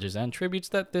 homages, and tributes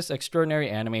that this extraordinary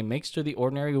anime makes to the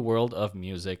ordinary world of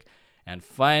music. And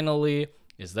finally,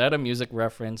 Is That a Music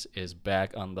Reference is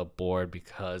back on the board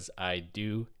because I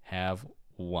do have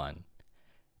one.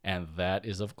 And that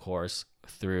is, of course,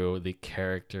 through the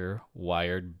character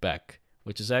Wired Beck,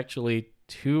 which is actually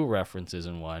two references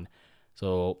in one.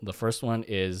 So the first one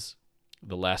is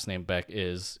the last name Beck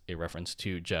is a reference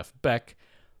to Jeff Beck,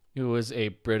 who was a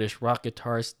British rock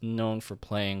guitarist known for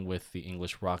playing with the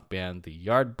English rock band The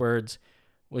Yardbirds,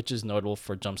 which is notable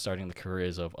for jumpstarting the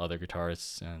careers of other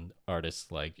guitarists and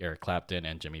artists like Eric Clapton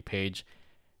and Jimmy Page.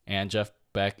 And Jeff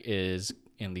Beck is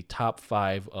in the top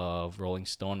 5 of Rolling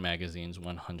Stone magazine's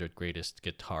 100 Greatest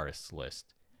Guitarists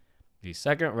list. The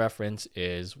second reference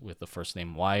is with the first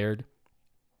name Wired.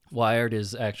 Wired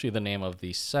is actually the name of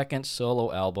the second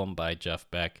solo album by Jeff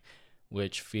Beck,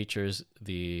 which features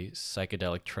the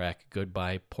psychedelic track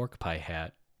Goodbye Pork Pie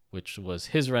Hat, which was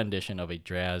his rendition of a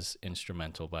jazz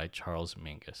instrumental by Charles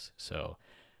Mingus. So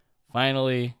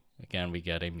finally, again, we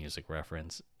get a music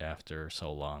reference after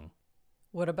so long.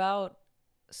 What about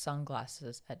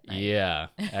sunglasses at night? Yeah,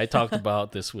 I talked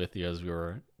about this with you as we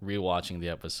were rewatching the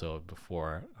episode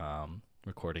before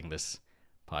recording this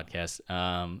podcast.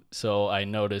 So I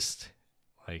noticed,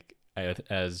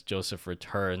 as Joseph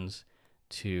returns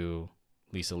to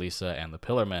Lisa and the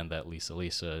Pillarmen, that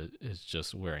Lisa is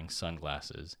just wearing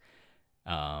sunglasses,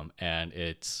 and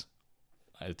it's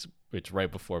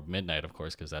right before midnight, of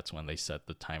course, because that's when they set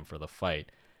the time for the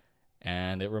fight.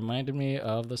 And it reminded me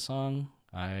of the song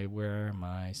I wear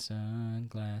my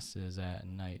sunglasses at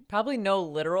night. Probably no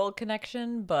literal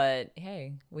connection, but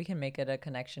hey, we can make it a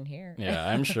connection here. Yeah,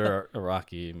 I'm sure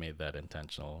Araki made that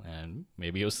intentional, and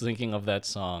maybe he was thinking of that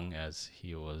song as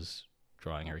he was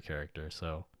drawing her character.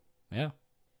 So, yeah.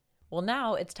 Well,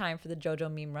 now it's time for the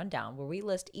JoJo meme rundown, where we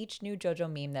list each new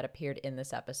JoJo meme that appeared in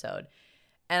this episode.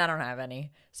 And I don't have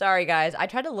any. Sorry, guys. I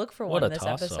tried to look for What one a in this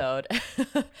toss-up.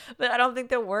 episode, but I don't think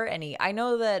there were any. I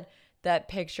know that that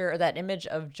picture or that image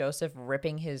of Joseph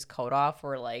ripping his coat off,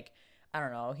 where like, I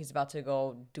don't know, he's about to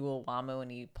go do a Wamu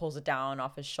and he pulls it down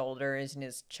off his shoulders and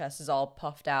his chest is all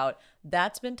puffed out.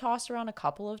 That's been tossed around a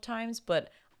couple of times, but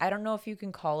I don't know if you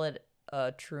can call it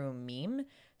a true meme.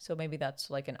 So maybe that's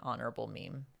like an honorable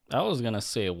meme. I was going to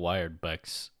say Wired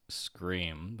Beck's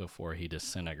scream before he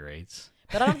disintegrates.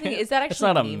 But I don't think is that actually It's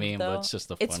not a memed, meme, though? but it's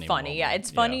just a It's funny funny, yeah. moment.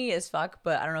 It's funny as fuck,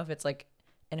 but I don't know if it's like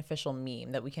an official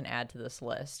meme that we can add to this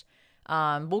list.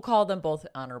 We'll call them both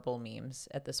honorable memes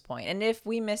at this point. And if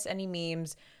we miss any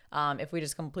memes, if we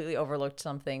just completely overlooked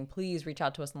something, please reach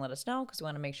out to us and let us know because we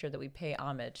want to make sure that we pay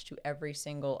homage to every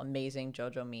single amazing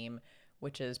JoJo meme,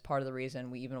 which is part of the reason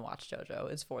we even watch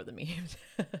JoJo is for the memes.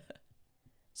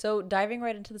 So diving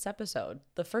right into this episode,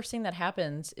 the first thing that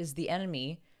happens is the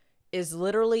enemy is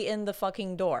literally in the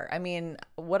fucking door. I mean,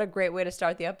 what a great way to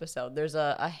start the episode. There's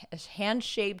a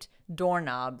hand-shaped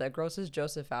doorknob that grosses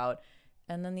Joseph out,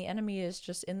 and then the enemy is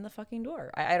just in the fucking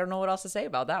door. I don't know what else to say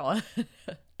about that one.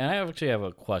 And I actually have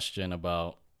a question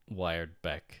about Wired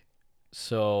Beck.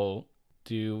 So,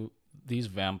 do these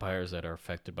vampires that are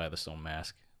affected by the stone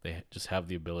mask, they just have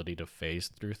the ability to phase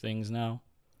through things now?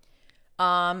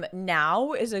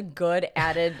 Now is a good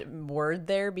added word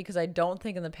there because I don't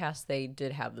think in the past they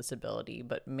did have this ability,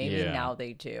 but maybe Yeah. now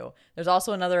they do. There's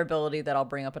also another ability that I'll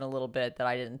bring up in a little bit that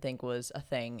I didn't think was a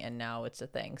thing, and now it's a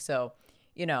thing. So,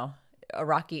 you know,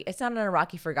 Iraqi, it's not an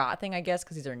Iraqi forgot thing, I guess,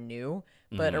 because these are new,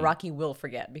 but Iraqi will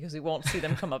forget because we won't see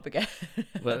them come up again.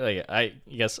 But like, I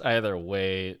guess either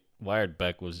way, Wired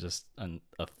Beck was just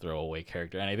a throwaway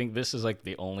character. And I think this is like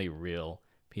the only real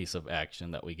piece of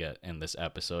action that we get in this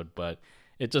episode. But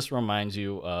it just reminds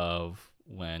you of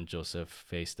when Joseph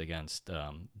faced against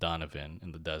Donovan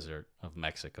in the desert of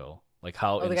Mexico. Like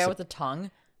how Oh, the guy with the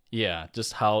tongue? yeah,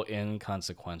 just how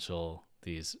inconsequential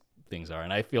these things are.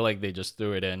 And I feel like they just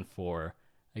threw it in for,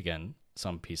 again,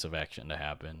 some piece of action to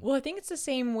happen. Well, I think it's the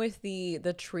same with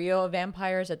the trio of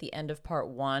vampires at the end of part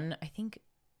one. I think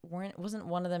wasn't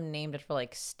one of them named for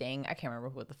like Sting? I can't remember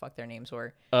what the fuck their names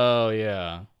were. Oh,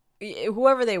 yeah.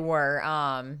 Whoever they were,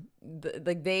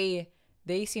 like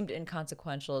they seemed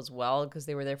inconsequential as well because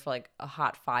they were there for like a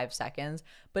hot 5 seconds.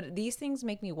 But these things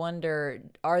make me wonder: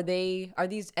 are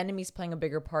these enemies playing a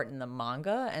bigger part in the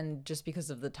manga? And just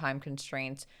because of the time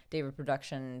constraints, David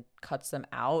Production cuts them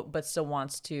out, but still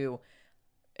wants to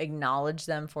acknowledge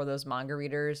them for those manga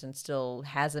readers and still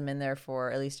has them in there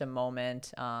for at least a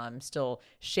moment, still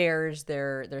shares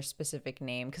their specific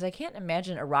name, because I can't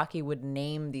imagine Araki would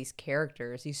name these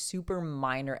characters, these super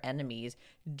minor enemies,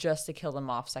 just to kill them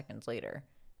off seconds later.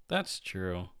 That's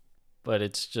true. But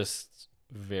it's just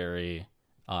very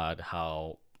odd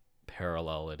how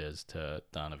parallel it is to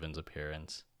Donovan's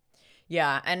appearance.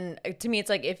 Yeah, and to me, it's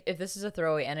like if this is a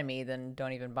throwaway enemy, then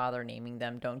don't even bother naming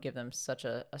them. Don't give them such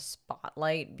a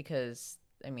spotlight because,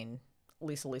 I mean,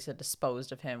 Lisa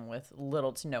disposed of him with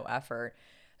little to no effort.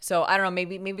 So I don't know.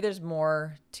 Maybe there's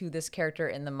more to this character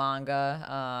in the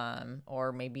manga,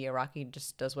 or maybe Araki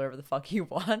just does whatever the fuck he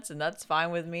wants, and that's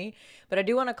fine with me. But I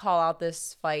do want to call out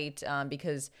this fight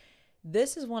because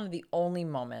this is one of the only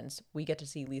moments we get to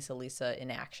see Lisa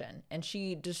in action, and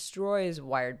she destroys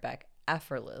Wired Beck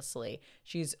effortlessly.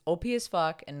 She's OP as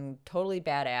fuck and totally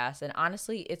badass, and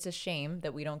honestly, it's a shame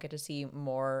that we don't get to see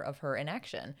more of her in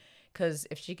action, because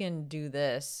if she can do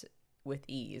this with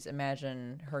ease,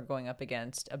 imagine her going up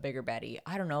against a bigger baddie.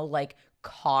 I don't know, like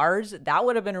Cars. That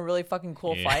would have been a really fucking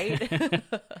cool fight.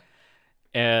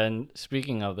 And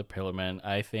speaking of the Pillar Man,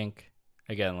 I think,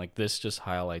 again, like this just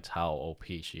highlights how OP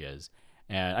she is.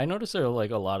 And I noticed there are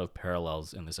like a lot of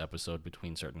parallels in this episode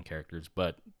between certain characters,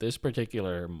 but this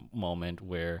particular moment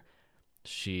where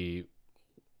she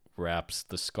wraps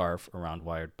the scarf around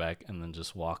Wired Beck and then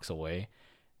just walks away,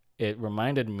 it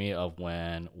reminded me of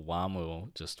when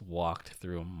Wamu just walked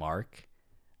through Mark.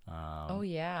 Oh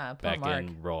yeah, poor back Mark.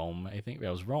 in Rome. I think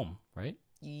that was Rome, right?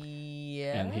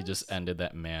 Yeah. And he just ended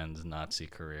that man's Nazi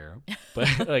career.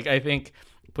 But like I think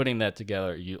putting that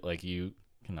together, you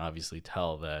can obviously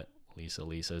tell that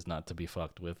Lisa is not to be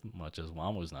fucked with, much as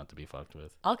Wamu's not to be fucked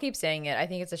with. I'll keep saying it. I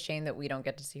think it's a shame that we don't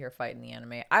get to see her fight in the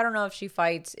anime. I don't know if she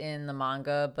fights in the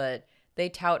manga, but They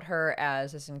tout her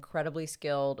as this incredibly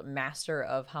skilled master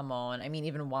of Hamon. I mean,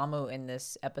 even Wamu in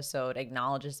this episode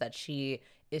acknowledges that she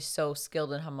is so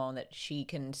skilled in Hamon that she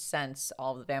can sense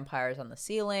all the vampires on the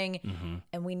ceiling. Mm-hmm.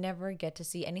 And we never get to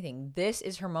see anything. This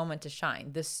is her moment to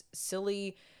shine. This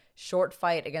silly short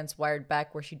fight against Wired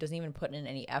Beck where she doesn't even put in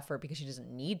any effort because she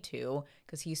doesn't need to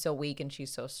because he's so weak and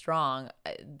she's so strong.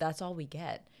 That's all we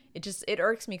get. It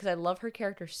irks me because I love her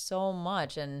character so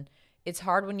much, and it's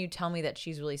hard when you tell me that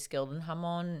she's really skilled in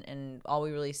Hamon and all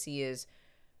we really see is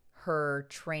her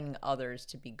training others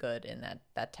to be good in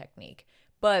that technique.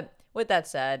 But with that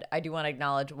said, I do want to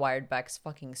acknowledge Wired Beck's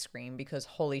fucking scream because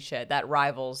holy shit, that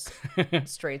rivals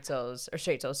Stroheim's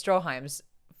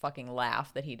fucking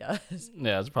laugh that he does.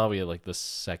 Yeah, it's probably like the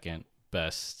second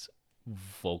best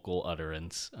vocal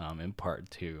utterance in part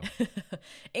 2.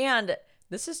 And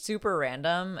this is super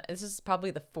random. This is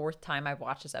probably the 4th time I've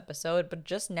watched this episode, but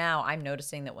just now I'm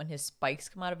noticing that when his spikes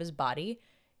come out of his body,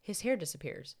 his hair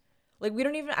disappears. Like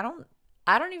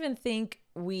I don't even think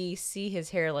we see his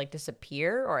hair like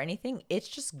disappear or anything. It's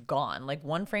just gone. Like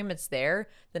one frame it's there,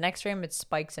 the next frame it's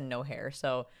spikes and no hair.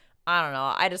 So I don't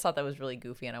know. I just thought that was really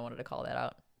goofy and I wanted to call that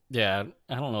out. Yeah,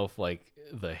 I don't know if like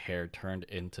the hair turned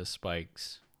into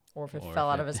spikes or if it fell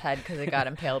out of his head because it got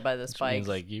impaled by the spikes. Means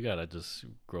like you gotta just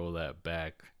grow that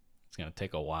back. It's gonna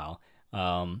take a while.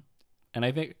 And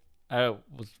I think I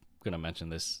was gonna mention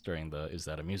this during the "Is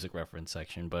that a music reference?"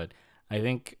 section, but I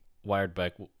think Wired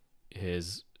Beck,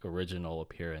 his original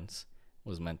appearance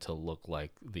was meant to look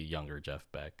like the younger Jeff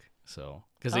Beck. So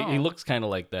because he looks kind of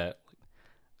like that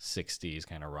 60s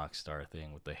kind of rock star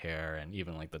thing with the hair and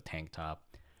even like the tank top.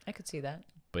 I could see that.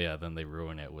 But yeah, then they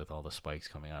ruin it with all the spikes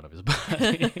coming out of his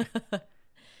body.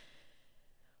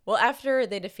 Well, after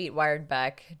they defeat Wired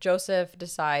Beck, Joseph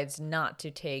decides not to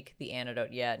take the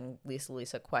antidote yet, and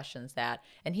Lisa questions that.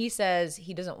 And he says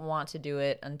he doesn't want to do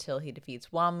it until he defeats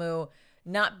Wamu,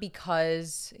 not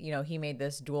because, he made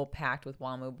this dual pact with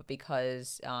Wamu, but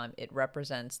because it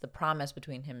represents the promise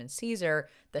between him and Caesar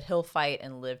that he'll fight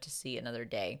and live to see another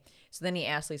day. So then he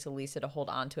asks Lisa to hold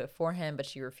on to it for him, but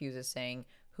she refuses, saying,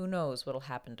 who knows what'll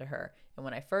happen to her. And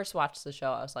when I first watched the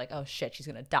show, I was like, oh shit, she's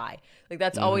gonna die. Like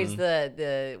that's always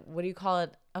the what do you call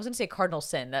it? I was gonna say cardinal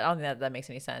sin. I don't think that makes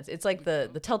any sense. It's like the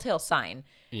telltale sign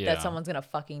that someone's gonna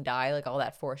fucking die, like all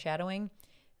that foreshadowing.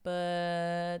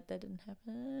 But that didn't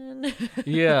happen.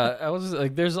 Yeah, I was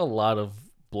like, there's a lot of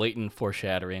blatant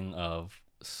foreshadowing of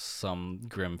some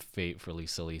grim fate for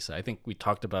Lisa. I think we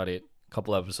talked about it a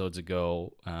couple episodes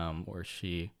ago, where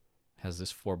she has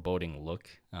this foreboding look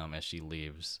as she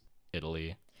leaves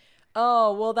Italy.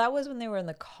 Oh, well, that was when they were in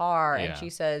the car, and she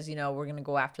says, we're going to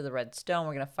go after the Red Stone.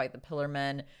 We're going to fight the Pillar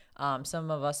Men.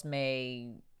 Some of us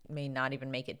may not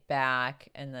even make it back.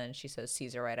 And then she says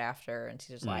Caesar right after, and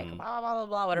Caesar's like, blah, blah, blah,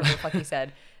 blah, whatever the fuck he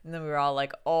said. And then we were all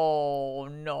like, oh,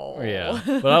 no. Yeah,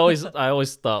 but I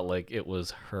always thought, like, it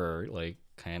was her, like,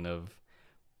 kind of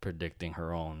predicting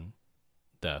her own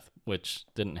death, which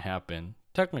didn't happen,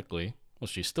 technically. Well,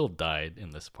 she still died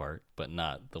in this part, but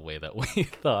not the way that we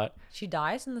thought. She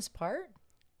dies in this part?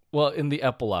 Well, in the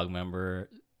epilogue,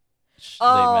 remember?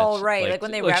 Right. Like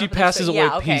when they she passes away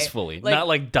peacefully, not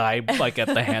like die like at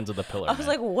the hands of the Pillar. I was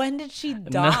like, when did she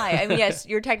die? I mean, yes,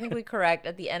 you're technically correct.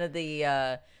 At the end of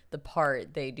the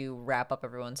part, they do wrap up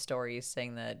everyone's stories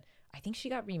saying that I think she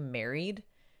got remarried.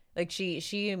 Like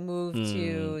she moved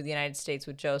to the United States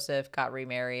with Joseph, got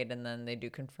remarried, and then they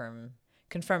do confirm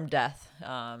death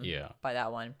by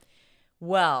that one.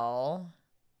 Well,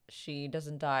 she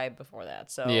doesn't die before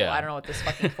that, so I don't know what this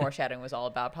fucking foreshadowing was all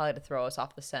about. Probably to throw us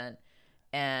off the scent.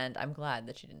 And I'm glad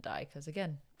that she didn't die because,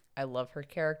 again, I love her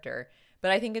character.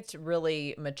 But I think it's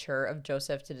really mature of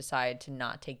Joseph to decide to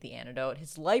not take the antidote.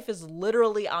 His life is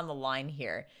literally on the line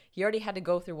here. He already had to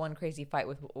go through one crazy fight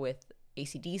with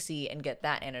AC/DC and get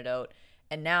that antidote,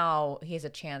 and now he has a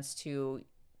chance to,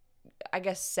 I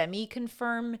guess,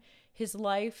 semi-confirm his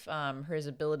life, his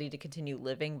ability to continue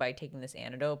living by taking this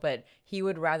antidote. But he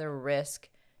would rather risk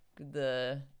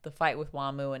the fight with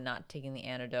Wamu and not taking the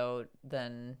antidote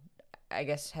than, I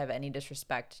guess, have any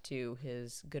disrespect to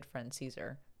his good friend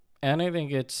Caesar. And I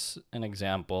think it's an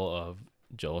example of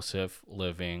Joseph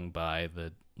living by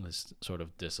this sort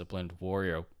of disciplined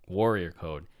warrior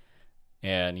code.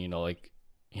 And, like,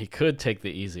 he could take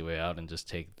the easy way out and just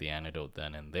take the antidote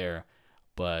then and there.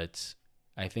 But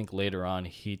I think later on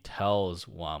he tells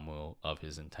Wamu of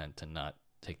his intent to not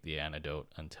take the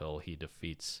antidote until he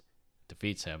defeats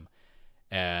him.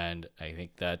 And I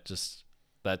think that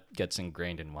gets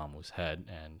ingrained in Wamu's head.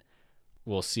 And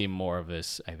we'll see more of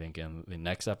this, I think, in the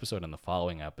next episode and the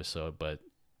following episode. But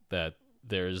that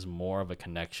there's more of a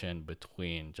connection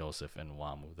between Joseph and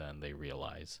Wamu than they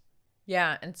realize.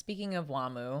 Yeah, and speaking of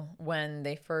Wamu, when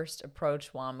they first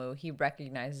approach Wamu, he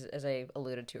recognizes, as I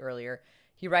alluded to earlier,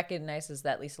 he recognizes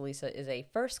that Lisa Lisa is a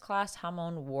first class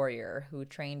Hamon warrior who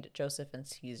trained Joseph and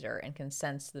Caesar and can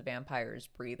sense the vampire's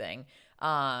breathing.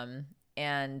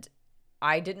 And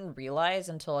I didn't realize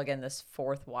until again this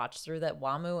fourth watch through that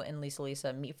Wamu and Lisa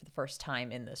Lisa meet for the first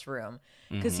time in this room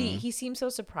because Mm-hmm. he seems so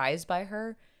surprised by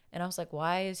her, and I was like,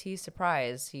 why is he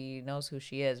surprised? He knows who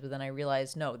she is. But then I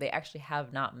realized no, they actually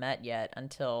have not met yet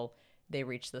until they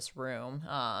reach this room.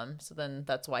 So then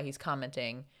that's why he's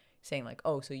commenting, saying like,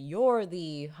 oh, so you're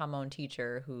the Hamon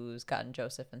teacher who's gotten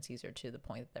Joseph and Caesar to the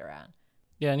point that they're at.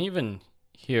 Yeah, and even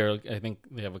here, I think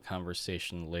they have a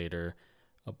conversation later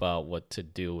about what to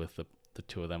do with the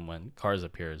two of them when Cars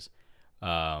appears.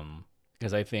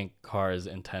 Because I think Cars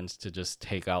intends to just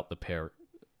take out the pair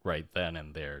right then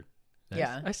and there.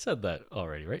 Yeah. I said that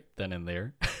already, right? Then and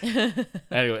there.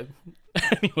 Anyway,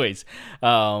 anyways,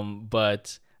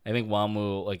 but I think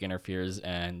Wamu like interferes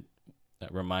and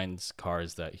that reminds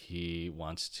Cars that he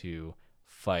wants to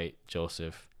fight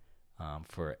Joseph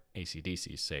for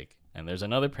ACDC's sake. And there's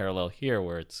another parallel here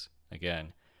where it's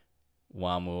again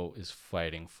Wamu is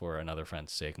fighting for another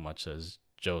friend's sake, much as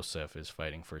Joseph is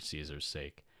fighting for Caesar's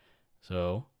sake.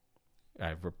 So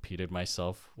I've repeated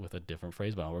myself with a different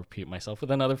phrase, but I'll repeat myself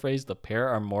with another phrase. The pair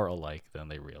are more alike than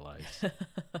they realize.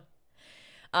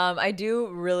 I do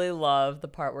really love the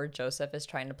part where Joseph is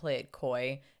trying to play it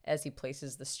coy as he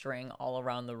places the string all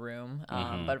around the room.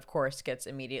 But of course gets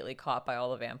immediately caught by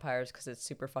all the vampires because it's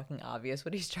super fucking obvious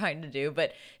what he's trying to do.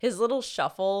 But his little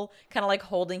shuffle, kind of like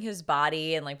holding his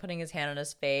body and like putting his hand on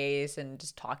his face and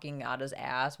just talking out his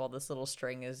ass while this little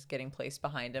string is getting placed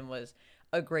behind him was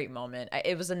a great moment.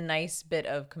 It was a nice bit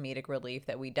of comedic relief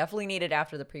that we definitely needed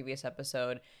after the previous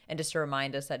episode. And just to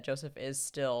remind us that Joseph is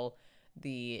still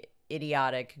the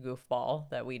idiotic goofball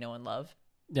that we know and love.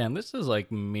 Yeah, and this is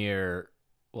like mere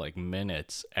like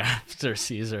minutes after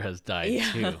Caesar has died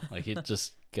too. Like it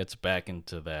just gets back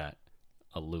into that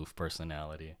aloof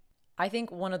personality. I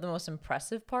think one of the most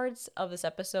impressive parts of this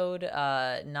episode,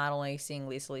 not only seeing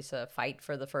Lisa Lisa fight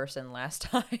for the first and last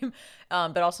time,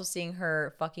 but also seeing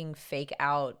her fucking fake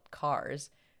out Cars.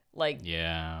 Like,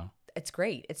 Yeah. it's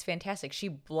great. It's fantastic. She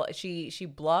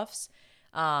bluffs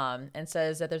and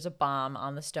says that there's a bomb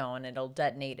on the stone. It'll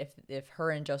detonate if her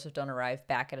and Joseph don't arrive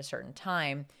back at a certain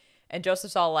time. And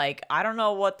Joseph's all like, I don't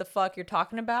know what the fuck you're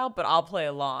talking about, but I'll play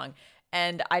along.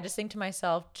 And I just think to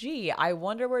myself, gee, I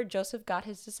wonder where Joseph got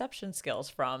his deception skills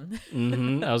from.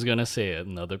 I was gonna say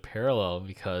another parallel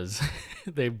because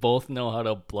they both know how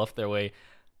to bluff their way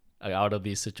out of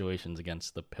these situations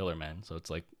against the Pillar Men. So it's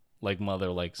like mother,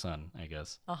 like son, I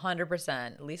guess.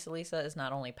 100%. Lisa Lisa is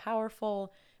not only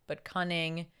powerful, but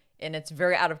cunning. And it's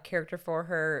very out of character for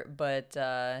her. But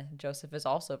Joseph is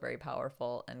also very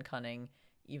powerful and cunning,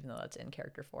 even though that's in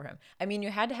character for him. I mean, you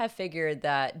had to have figured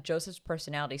that Joseph's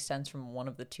personality stems from one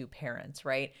of the two parents,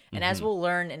 right? And as we'll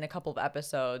learn in a couple of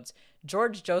episodes,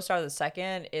 George Joestar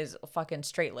II is fucking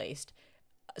straight-laced.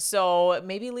 So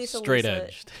maybe Lisa Straight Lisa.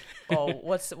 edged. Oh,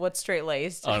 what's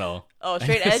straight-laced? Oh no. Oh,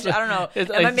 straight edge? I don't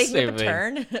know. Am I making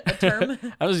up a term?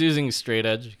 I was using straight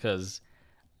edge because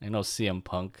I know CM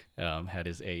Punk had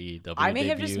his AEW I may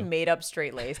have debut. just made up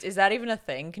straight laced. Is that even a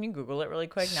thing? Can you Google it really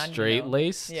quick? Now you know. Straight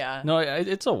laced? Yeah. No,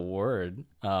 it's a word.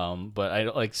 But I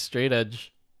like straight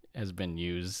edge has been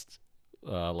used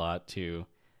a lot too.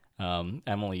 I'm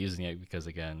only using it because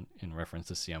again, in reference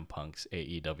to CM Punk's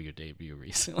AEW debut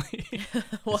recently.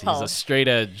 'Cause he's a straight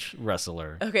edge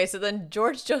wrestler. Okay, so then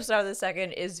George Joestar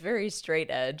II is very straight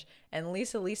edge, and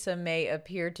Lisa Lisa may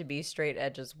appear to be straight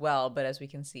edge as well, but as we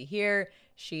can see here,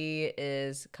 she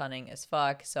is cunning as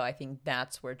fuck. So I think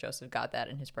that's where Joseph got that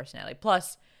in his personality.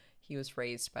 Plus, he was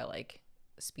raised by like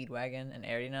Speedwagon and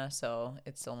Erina, so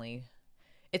it's only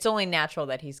natural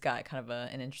that he's got kind of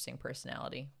an interesting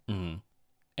personality. Mm-hmm.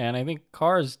 And I think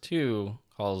Cars too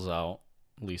calls out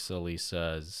Lisa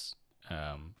Lisa's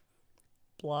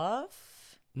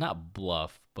Bluff? not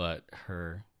bluff, but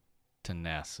her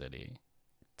tenacity.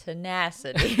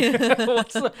 Tenacity.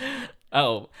 What's the,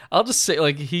 oh, I'll just say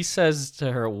like he says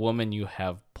to her, "Woman, you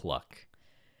have pluck."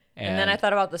 And then I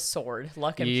thought about the sword,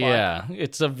 luck and pluck. yeah,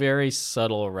 it's a very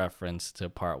subtle reference to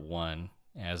part one.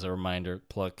 As a reminder,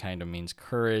 pluck kind of means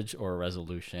courage or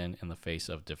resolution in the face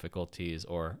of difficulties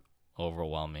or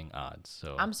overwhelming odds.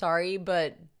 So I'm sorry,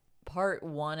 but part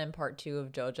 1 and part 2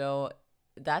 of JoJo,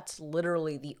 that's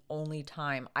literally the only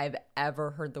time I've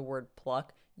ever heard the word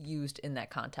pluck used in that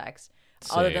context.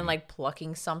 Other than Same. like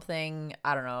plucking something,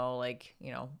 I don't know, like,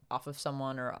 you know, off of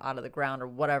someone or out of the ground or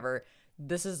whatever.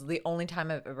 This is the only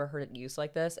time I've ever heard it used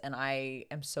like this, and I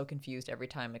am so confused every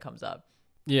time it comes up.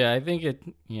 Yeah, I think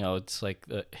it's like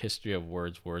the history of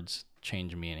words. Words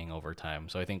change meaning over time.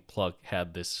 So I think pluck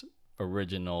had this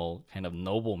original kind of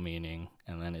noble meaning,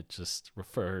 and then it just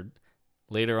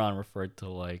later on referred to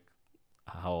like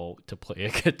how to play a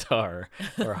guitar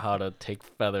or how to take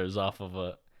feathers off of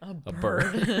A a bird.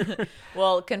 bird.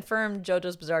 Well, confirmed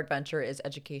JoJo's Bizarre Adventure is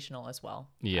educational as well.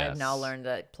 I've now Yes. learned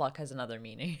that pluck has another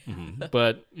meaning.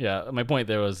 But yeah, my point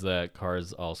there was that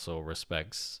Cars also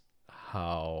respects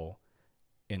how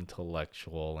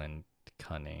intellectual and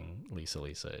cunning Lisa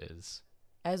is.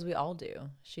 As we all do.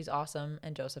 She's awesome,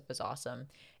 and Joseph is awesome.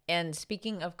 And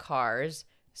speaking of cars,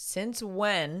 since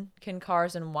when can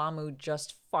Cars and Wamu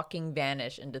just fucking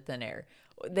vanish into thin air?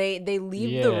 They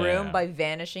leave the room Yeah. by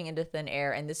vanishing into thin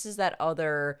air, and this is that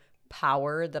other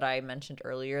power that I mentioned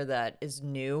earlier that is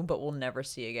new but we'll never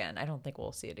see again. I don't think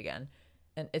we'll see it again.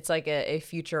 And it's like a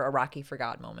future Iraqi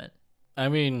forgot moment. I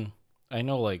mean, I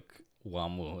know like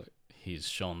Wamu, he's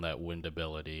shown that wind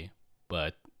ability,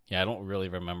 but yeah, I don't really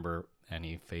remember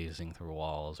any phasing through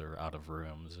walls or out of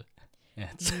rooms.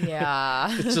 It's Yeah.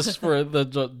 it's just for the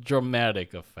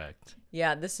dramatic effect.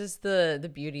 Yeah, this is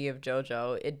the beauty of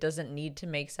JoJo. It doesn't need to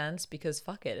make sense because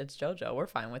fuck it, it's JoJo. We're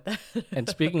fine with that. And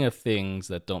speaking of things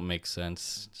that don't make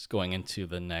sense, just going into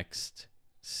the next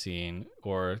scene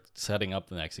or setting up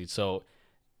the next scene. So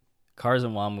Cars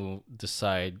and Wamu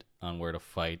decide on where to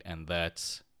fight, and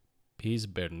that's Peace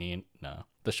Berlina.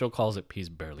 The show calls it Peace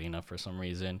Berlina for some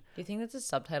reason. Do you think that's a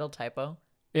subtitle typo?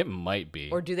 It might be.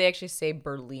 Or do they actually say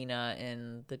Berlina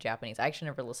in the Japanese? I actually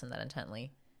never listened that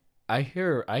intently. I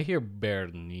hear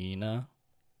Berlina,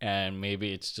 and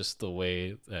maybe it's just the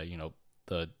way that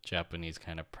the Japanese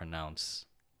kind of pronounce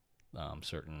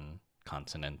certain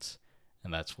consonants,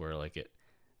 and that's where like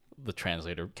the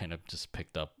translator kind of just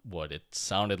picked up what it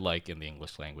sounded like in the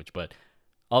English language. But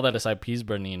all that aside, Piz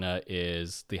Bernina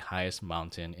is the highest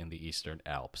mountain in the Eastern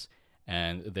Alps,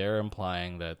 and they're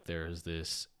implying that there's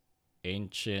this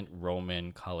ancient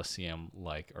Roman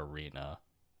Colosseum-like arena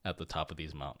at the top of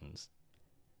these mountains.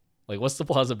 Like, what's the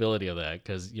plausibility of that?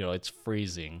 Because it's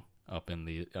freezing up in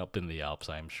the Alps.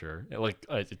 I'm sure. Like,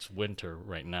 it's winter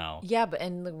right now. Yeah, but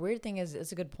and the weird thing is,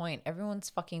 it's a good point. Everyone's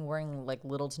fucking wearing like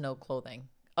little to no clothing,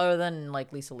 other than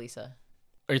like Lisa.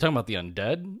 Are you talking about the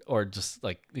undead or just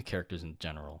like the characters in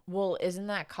general? Well, isn't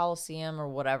that Colosseum or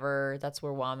whatever? That's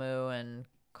where Wamu and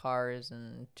Cars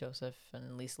and Joseph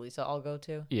and Lisa all go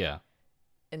to, Yeah.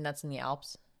 and that's in the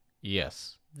Alps.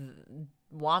 Yes.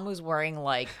 Wamu's wearing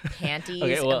like panties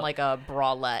Okay, well- and like a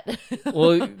bralette.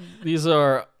 Well, these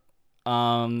are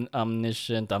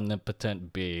omniscient,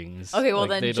 omnipotent beings. Okay, well Like,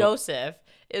 then they don't- Joseph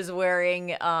is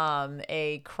wearing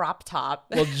a crop top.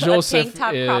 Well, a tank Joseph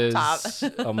top is crop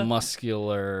top. a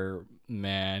muscular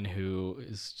man who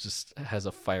is just has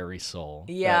a fiery soul.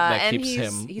 Yeah, that and keeps he's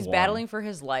him warm. battling for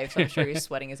his life, so I'm sure he's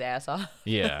sweating his ass off.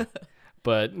 Yeah,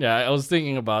 but yeah, I was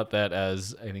thinking about that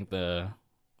as I think the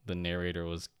narrator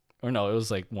was, or no, it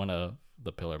was like one of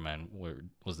the Pillar Men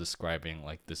was describing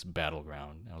like this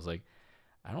battleground. I was like,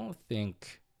 I don't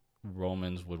think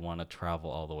Romans would want to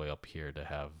travel all the way up here to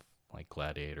have like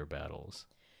gladiator battles.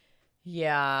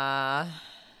 Yeah.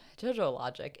 JoJo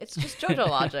logic. It's just JoJo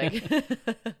logic.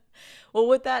 Well,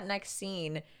 with that next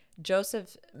scene,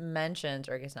 Joseph mentions,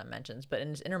 or I guess not mentions, but in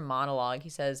his inner monologue, he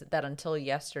says that until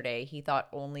yesterday, he thought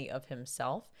only of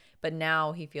himself, but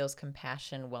now he feels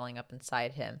compassion welling up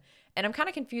inside him. And I'm kind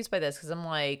of confused by this because I'm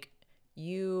like,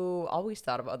 you always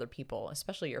thought of other people,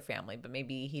 especially your family, but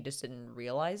maybe he just didn't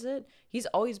realize it. He's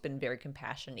always been very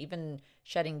compassionate, even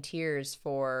shedding tears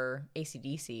for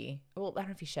AC/DC. Well, I don't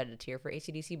know if he shed a tear for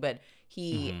AC/DC, but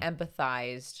he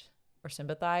empathized or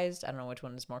sympathized, I don't know which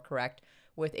one is more correct,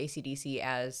 with AC/DC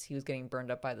as he was getting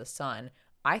burned up by the sun.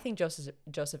 I think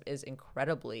Joseph is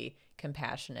incredibly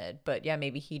compassionate, but yeah,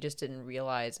 maybe he just didn't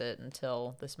realize it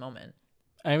until this moment.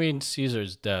 I mean,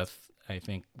 Caesar's death, I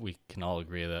think we can all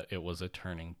agree that it was a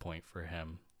turning point for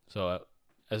him. So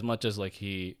as much as like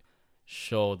he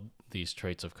showed these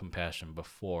traits of compassion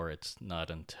before, it's not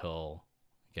until,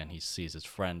 again, he sees his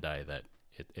friend die that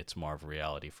it's more of a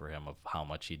reality for him of how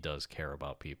much he does care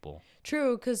about people.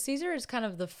 True, because Caesar is kind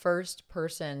of the first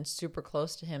person super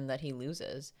close to him that he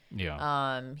loses.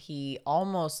 Yeah. He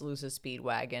almost loses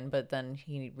Speedwagon, but then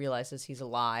he realizes he's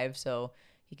alive, so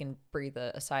he can breathe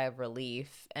a sigh of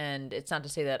relief. And it's not to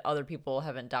say that other people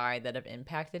haven't died that have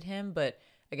impacted him, but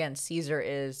again, Caesar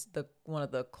is one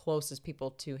of the closest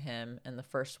people to him and the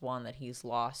first one that he's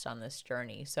lost on this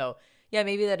journey. So yeah,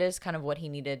 maybe that is kind of what he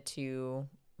needed to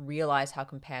realize how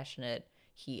compassionate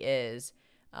he is.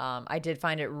 I did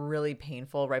find it really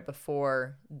painful right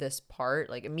before this part,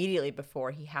 like immediately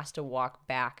before he has to walk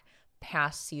back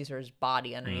past Caesar's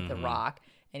body underneath the rock.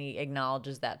 And he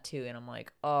acknowledges that too. And I'm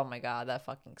like, oh my God, that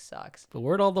fucking sucks. But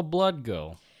where'd all the blood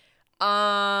go?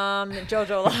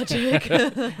 JoJo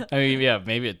logic. I mean, yeah,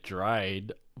 maybe it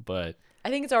dried, but I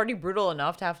think it's already brutal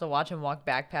enough to have to watch him walk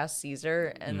back past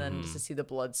Caesar and then just to see the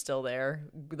blood still there.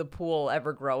 The pool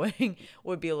ever growing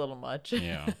would be a little much.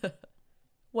 yeah.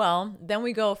 Well, then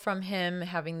we go from him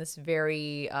having this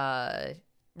very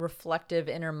reflective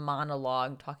inner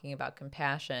monologue talking about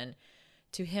compassion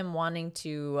to him wanting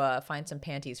to find some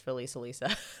panties for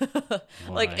Lisa.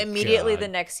 Like immediately the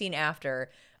next scene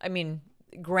after. I mean,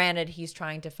 granted, he's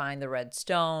trying to find the red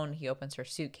stone. He opens her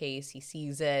suitcase. He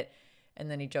sees it. And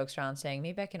then he jokes around saying,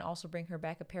 maybe I can also bring her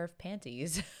back a pair of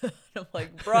panties. I'm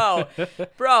like,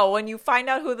 bro, when you find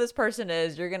out who this person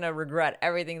is, you're going to regret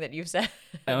everything that you've said.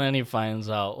 And then he finds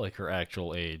out like her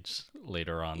actual age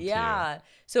later on, yeah. too.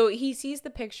 So he sees the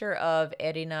picture of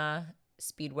Irina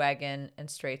Speedwagon and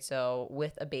Straizo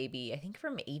with a baby, I think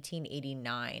from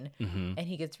 1889. And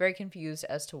he gets very confused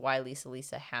as to why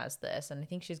Lisa has this. And I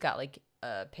think she's got like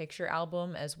a picture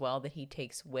album as well that he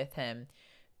takes with him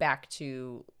back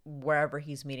to wherever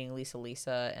he's meeting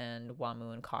Lisa and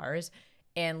Wamu in cars.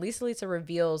 And Lisa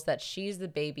reveals that she's the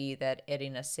baby that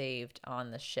Irina saved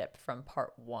on the ship from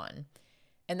part 1.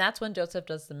 And that's when Joseph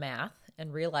does the math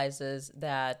and realizes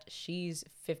that she's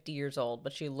 50 years old,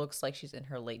 but she looks like she's in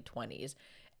her late 20s.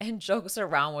 And jokes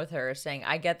around with her saying,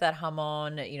 I get that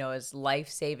Hamon, is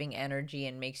life-saving energy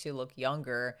and makes you look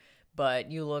younger,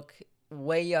 but you look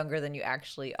way younger than you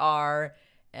actually are.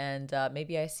 And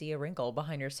maybe I see a wrinkle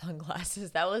behind your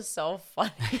sunglasses. That was so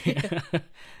funny.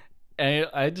 And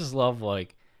I just love,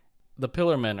 like, the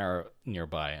Pillarmen are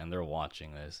nearby and they're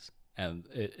watching this. And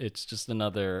it's just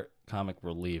another comic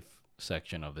relief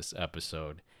section of this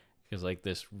episode. Because, like,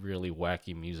 this really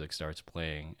wacky music starts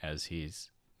playing as he's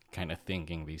kind of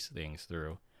thinking these things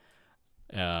through.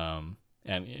 And,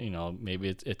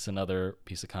 maybe it's another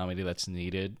piece of comedy that's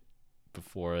needed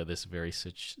before this very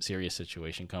serious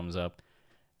situation comes up.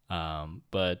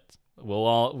 But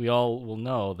we all will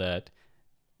know that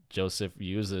Joseph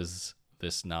uses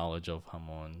this knowledge of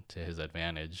Hamon to his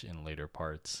advantage in later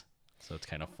parts. So it's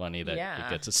kind of funny that it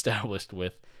gets established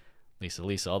with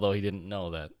Lisa, although he didn't know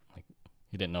that, like,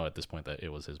 he didn't know at this point that it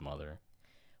was his mother.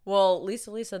 Well,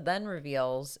 Lisa then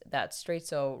reveals that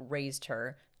Straizo raised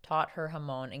her, taught her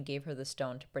Hamon, and gave her the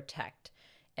stone to protect.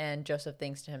 And Joseph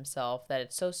thinks to himself that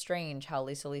it's so strange how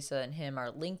Lisa and him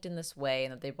are linked in this way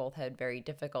and that they both had very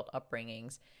difficult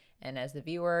upbringings. And as the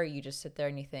viewer, you just sit there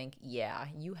and you think, yeah,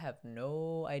 you have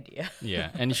no idea. Yeah,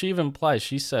 and she even implies,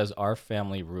 she says, our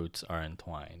family roots are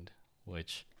entwined,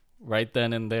 which right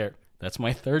then and there, that's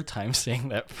my third time saying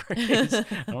that phrase.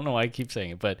 I don't know why I keep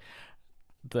saying it, but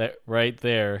that right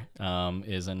there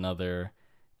is another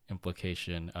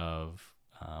implication of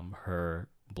her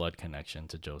blood connection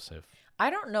to Joseph. I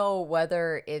don't know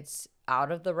whether it's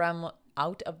out of the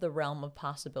realm of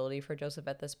possibility for Joseph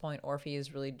at this point, or if he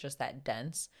is really just that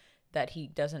dense that he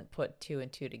doesn't put 2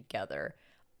 and 2 together.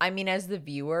 I mean, as the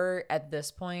viewer at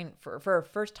this point, for a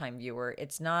first-time viewer,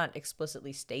 it's not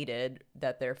explicitly stated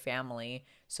that they're family.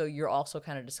 So you're also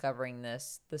kind of discovering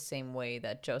this the same way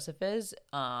that Joseph is.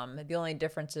 The only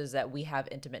difference is that we have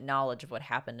intimate knowledge of what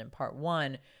happened in part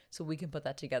 1, so we can put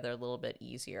that together a little bit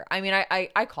easier. I mean,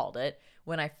 I called it.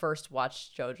 When I first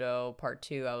watched JoJo part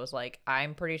 2, I was like,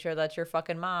 I'm pretty sure that's your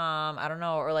fucking mom. I don't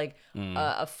know. Or like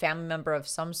a family member of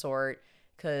some sort,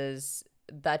 because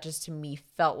that just to me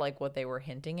felt like what they were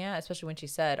hinting at, especially when she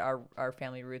said our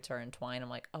family roots are entwined. I'm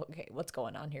like, okay, what's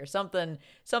going on here? Something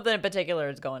in particular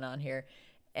is going on here.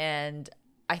 And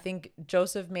I think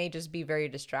Joseph may just be very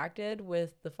distracted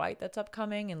with the fight that's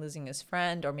upcoming and losing his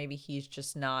friend, or maybe he's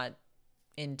just not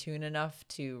in tune enough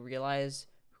to realize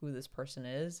who this person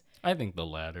is. I think the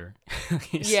latter.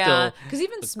 Yeah, because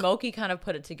even Smokey kind of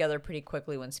put it together pretty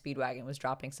quickly when Speedwagon was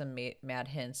dropping some mad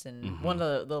hints in one of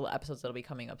the little episodes that'll be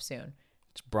coming up soon.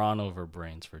 It's brawn over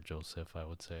brains for Joseph, I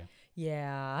would say.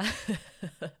 Yeah.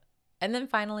 And then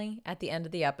finally, at the end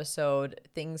of the episode,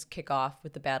 things kick off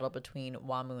with the battle between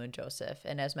Wamu and Joseph.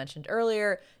 And as mentioned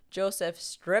earlier, Joseph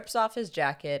strips off his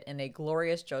jacket in a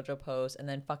glorious JoJo pose and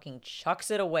then fucking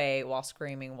chucks it away while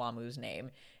screaming Wamu's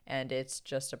name. And it's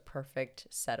just a perfect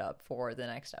setup for the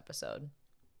next episode.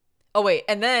 Oh, wait.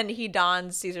 And then he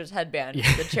dons Caesar's headband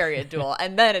for the chariot duel.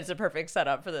 And then it's a perfect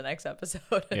setup for the next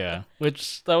episode. Yeah,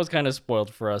 which that was kind of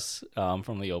spoiled for us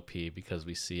from the OP because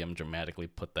we see him dramatically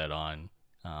put that on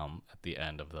at the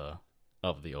end of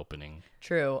the opening.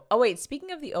 True. Oh, wait.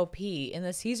 Speaking of the OP, in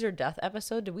the Caesar death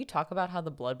episode, did we talk about how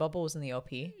the blood bubble was in the OP?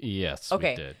 Yes,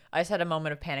 okay. We did. I just had a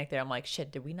moment of panic there. I'm like,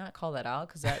 shit, did we not call that out?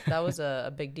 Because that was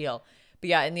a big deal. But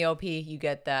yeah, in the OP, you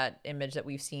get that image that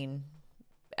we've seen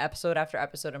episode after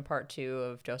episode in part 2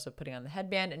 of Joseph putting on the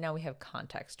headband, and now we have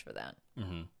context for that.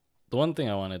 Mm-hmm. The one thing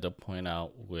I wanted to point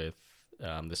out with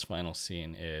this final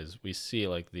scene is we see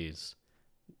like these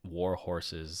war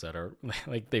horses that are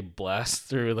like they blast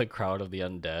through the crowd of the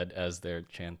undead as they're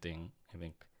chanting, I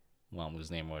think,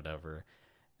 Wamu's name or whatever,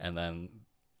 and then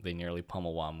they nearly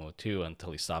pummel Wamu too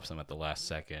until he stops them at the last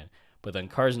second. But then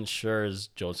Karza assures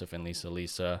Joseph and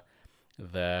Lisa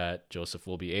that Joseph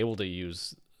will be able to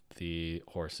use the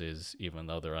horses even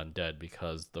though they're undead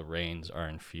because the reins are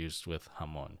infused with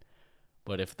Hamon.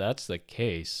 But if that's the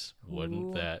case,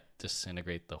 wouldn't that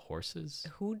disintegrate the horses?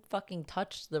 Who fucking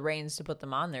touched the reins to put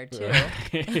them on there too?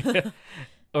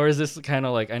 Or is this kind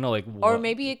of like, I know like... Or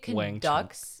maybe it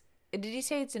conducts... Did he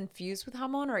say it's infused with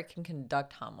Hamon or it can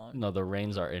conduct Hamon? No, the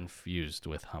reins are infused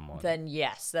with Hamon. Then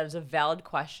yes, that is a valid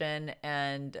question,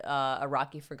 and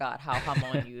Araki forgot how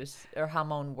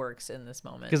Hamon works in this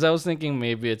moment. Because I was thinking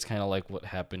maybe it's kind of like what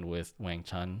happened with Wang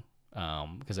Chun.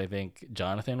 Because I think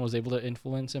Jonathan was able to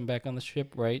influence him back on the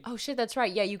ship, right? Oh shit, that's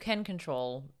right. Yeah, you can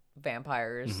control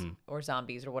vampires or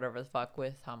zombies or whatever the fuck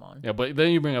with Hamon. Yeah, but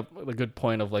then you bring up a good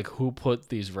point of like who put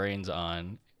these reins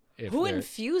on. Who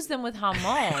infused them with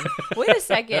Hamon? Wait a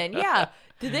second. Yeah.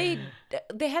 They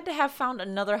had to have found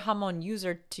another Hamon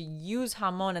user to use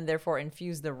Hamon and therefore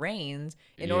infuse the reins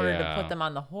in order to put them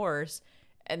on the horse.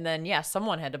 And then, yeah,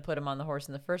 someone had to put him on the horse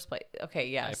in the first place. Okay,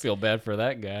 yes. I feel bad for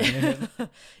that guy.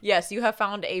 Yes, you have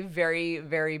found a very,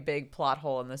 very big plot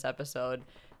hole in this episode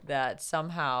that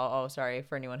somehow... Oh, sorry,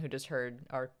 for anyone who just heard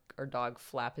our dog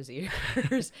flap his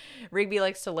ears. Rigby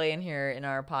likes to lay in here in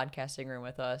our podcasting room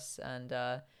with us, and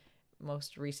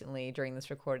most recently during this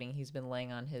recording, he's been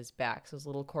laying on his back. So his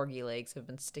little corgi legs have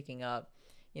been sticking up.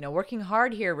 You know, working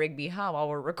hard here, Rigby, huh, while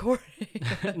we're recording.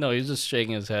 No, he's just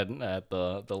shaking his head at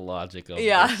the logic of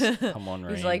this Hamon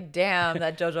reign. He's like, damn,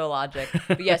 that JoJo logic.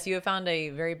 But yes, you have found a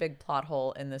very big plot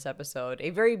hole in this episode. A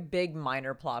very big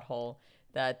minor plot hole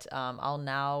that I'll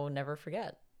now never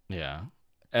forget. Yeah.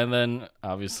 And then,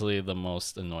 obviously, the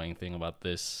most annoying thing about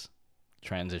this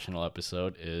transitional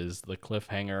episode is the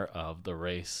cliffhanger of the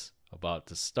race about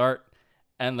to start,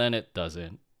 and then it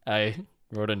doesn't. I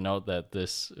wrote a note that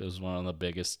this is one of the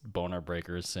biggest boner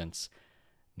breakers since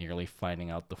nearly finding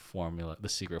out the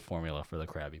secret formula for the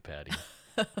Krabby Patty.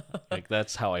 Like,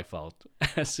 that's how I felt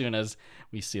as soon as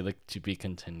we see the to be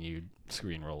continued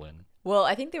screen roll in. Well,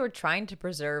 I think they were trying to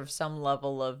preserve some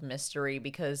level of mystery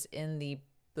because in the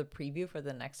preview for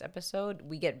the next episode,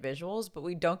 we get visuals, but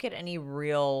we don't get any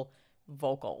real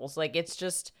vocals. Like, it's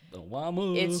just the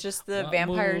Wamu. It's just the Wamu,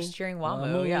 vampires cheering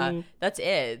Wamu. Wamu. Yeah, that's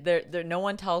it. There, no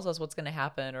one tells us what's going to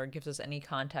happen or gives us any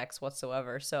context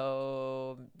whatsoever.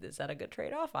 So is that a good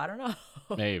trade-off? I don't know.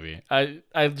 Maybe. I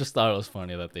just thought it was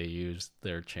funny that they used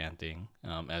their chanting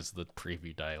as the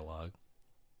preview dialogue.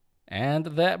 And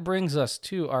that brings us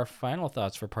to our final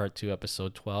thoughts for part 2,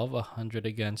 episode 12, 100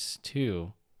 Against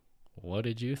 2. What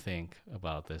did you think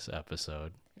about this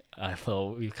episode? I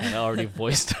thought we kind of already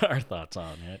voiced our thoughts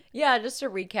on it. Yeah, just to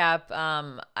recap,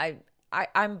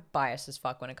 I'm biased as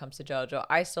fuck when it comes to JoJo.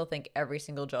 I still think every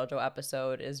single JoJo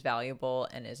episode is valuable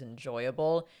and is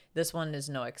enjoyable. This one is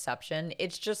no exception.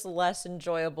 It's just less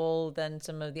enjoyable than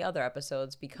some of the other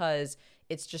episodes because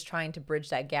it's just trying to bridge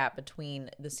that gap between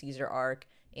the Caesar arc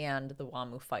and the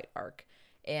Wamu fight arc.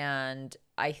 And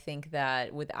I think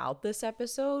that without this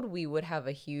episode, we would have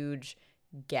a huge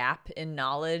gap in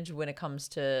knowledge when it comes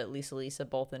to Lisa,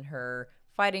 both in her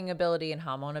fighting ability and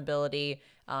Hamon ability,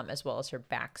 as well as her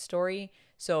backstory.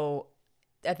 So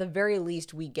at the very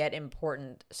least, we get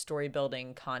important story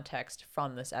building context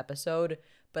from this episode.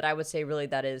 But I would say really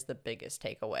that is the biggest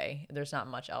takeaway. There's not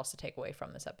much else to take away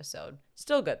from this episode.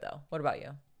 Still good though. What about you?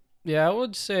 Yeah, I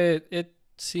would say it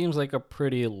seems like a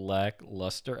pretty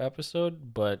lackluster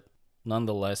episode, but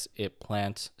nonetheless, it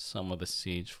plants some of the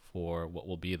siege for what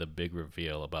will be the big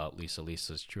reveal about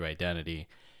Lisa's true identity,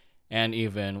 and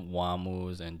even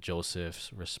Wamu's and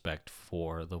Joseph's respect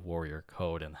for the warrior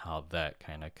code and how that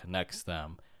kind of connects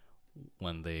them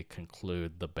when they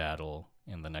conclude the battle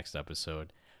in the next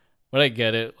episode. But I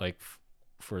get it, like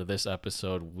for this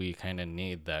episode, we kind of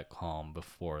need that calm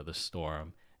before the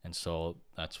storm, and so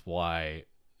that's why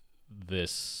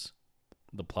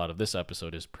the plot of this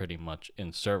episode is pretty much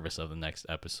in service of the next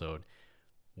episode,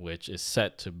 which is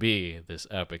set to be this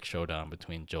epic showdown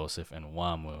between Joseph and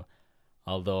Wamu.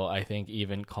 Although I think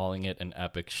even calling it an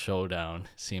epic showdown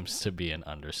seems to be an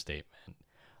understatement.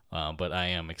 But I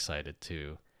am excited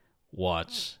to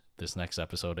watch this next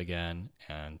episode again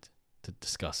and to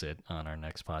discuss it on our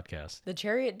next podcast. The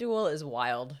chariot duel is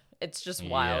wild. It's just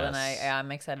wild, yes. And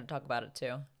I'm excited to talk about it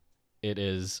too. It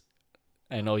is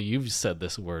I know you've said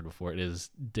this word before. It is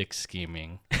dick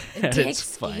scheming. At Dick its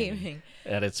scheming.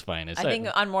 At its finest. I think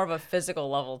on more of a physical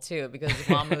level too, because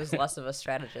Mom was less of a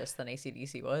strategist than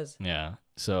AC/DC was. Yeah.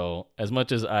 So as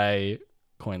much as I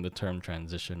coined the term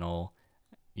transitional,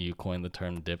 you coined the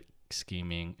term dick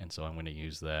scheming, and so I'm going to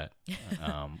use that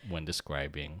when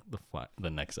describing the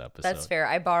next episode. That's fair.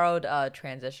 I borrowed a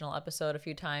transitional episode a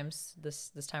few times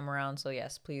this time around, so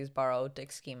yes, please borrow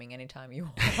dick scheming anytime you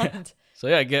want. So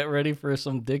yeah, get ready for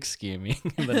some dick scheming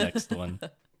in the next one.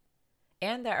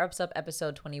 And that wraps up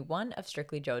episode 21 of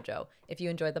Strictly JoJo. If you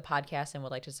enjoyed the podcast and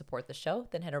would like to support the show,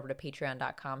 then head over to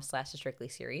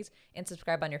patreon.com/strictlyseries and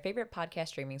subscribe on your favorite podcast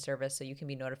streaming service so you can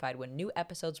be notified when new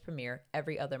episodes premiere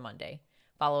every other Monday.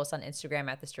 Follow us on Instagram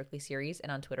at The Strictly Series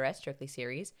and on Twitter at Strictly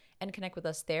Series, and connect with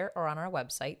us there or on our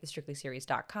website,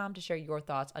 thestrictlyseries.com, to share your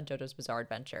thoughts on JoJo's Bizarre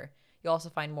Adventure. You'll also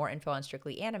find more info on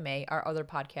Strictly Anime, our other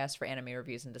podcast for anime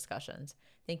reviews and discussions.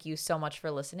 Thank you so much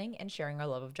for listening and sharing our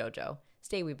love of JoJo.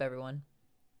 Stay weeb, everyone.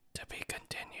 To be continued.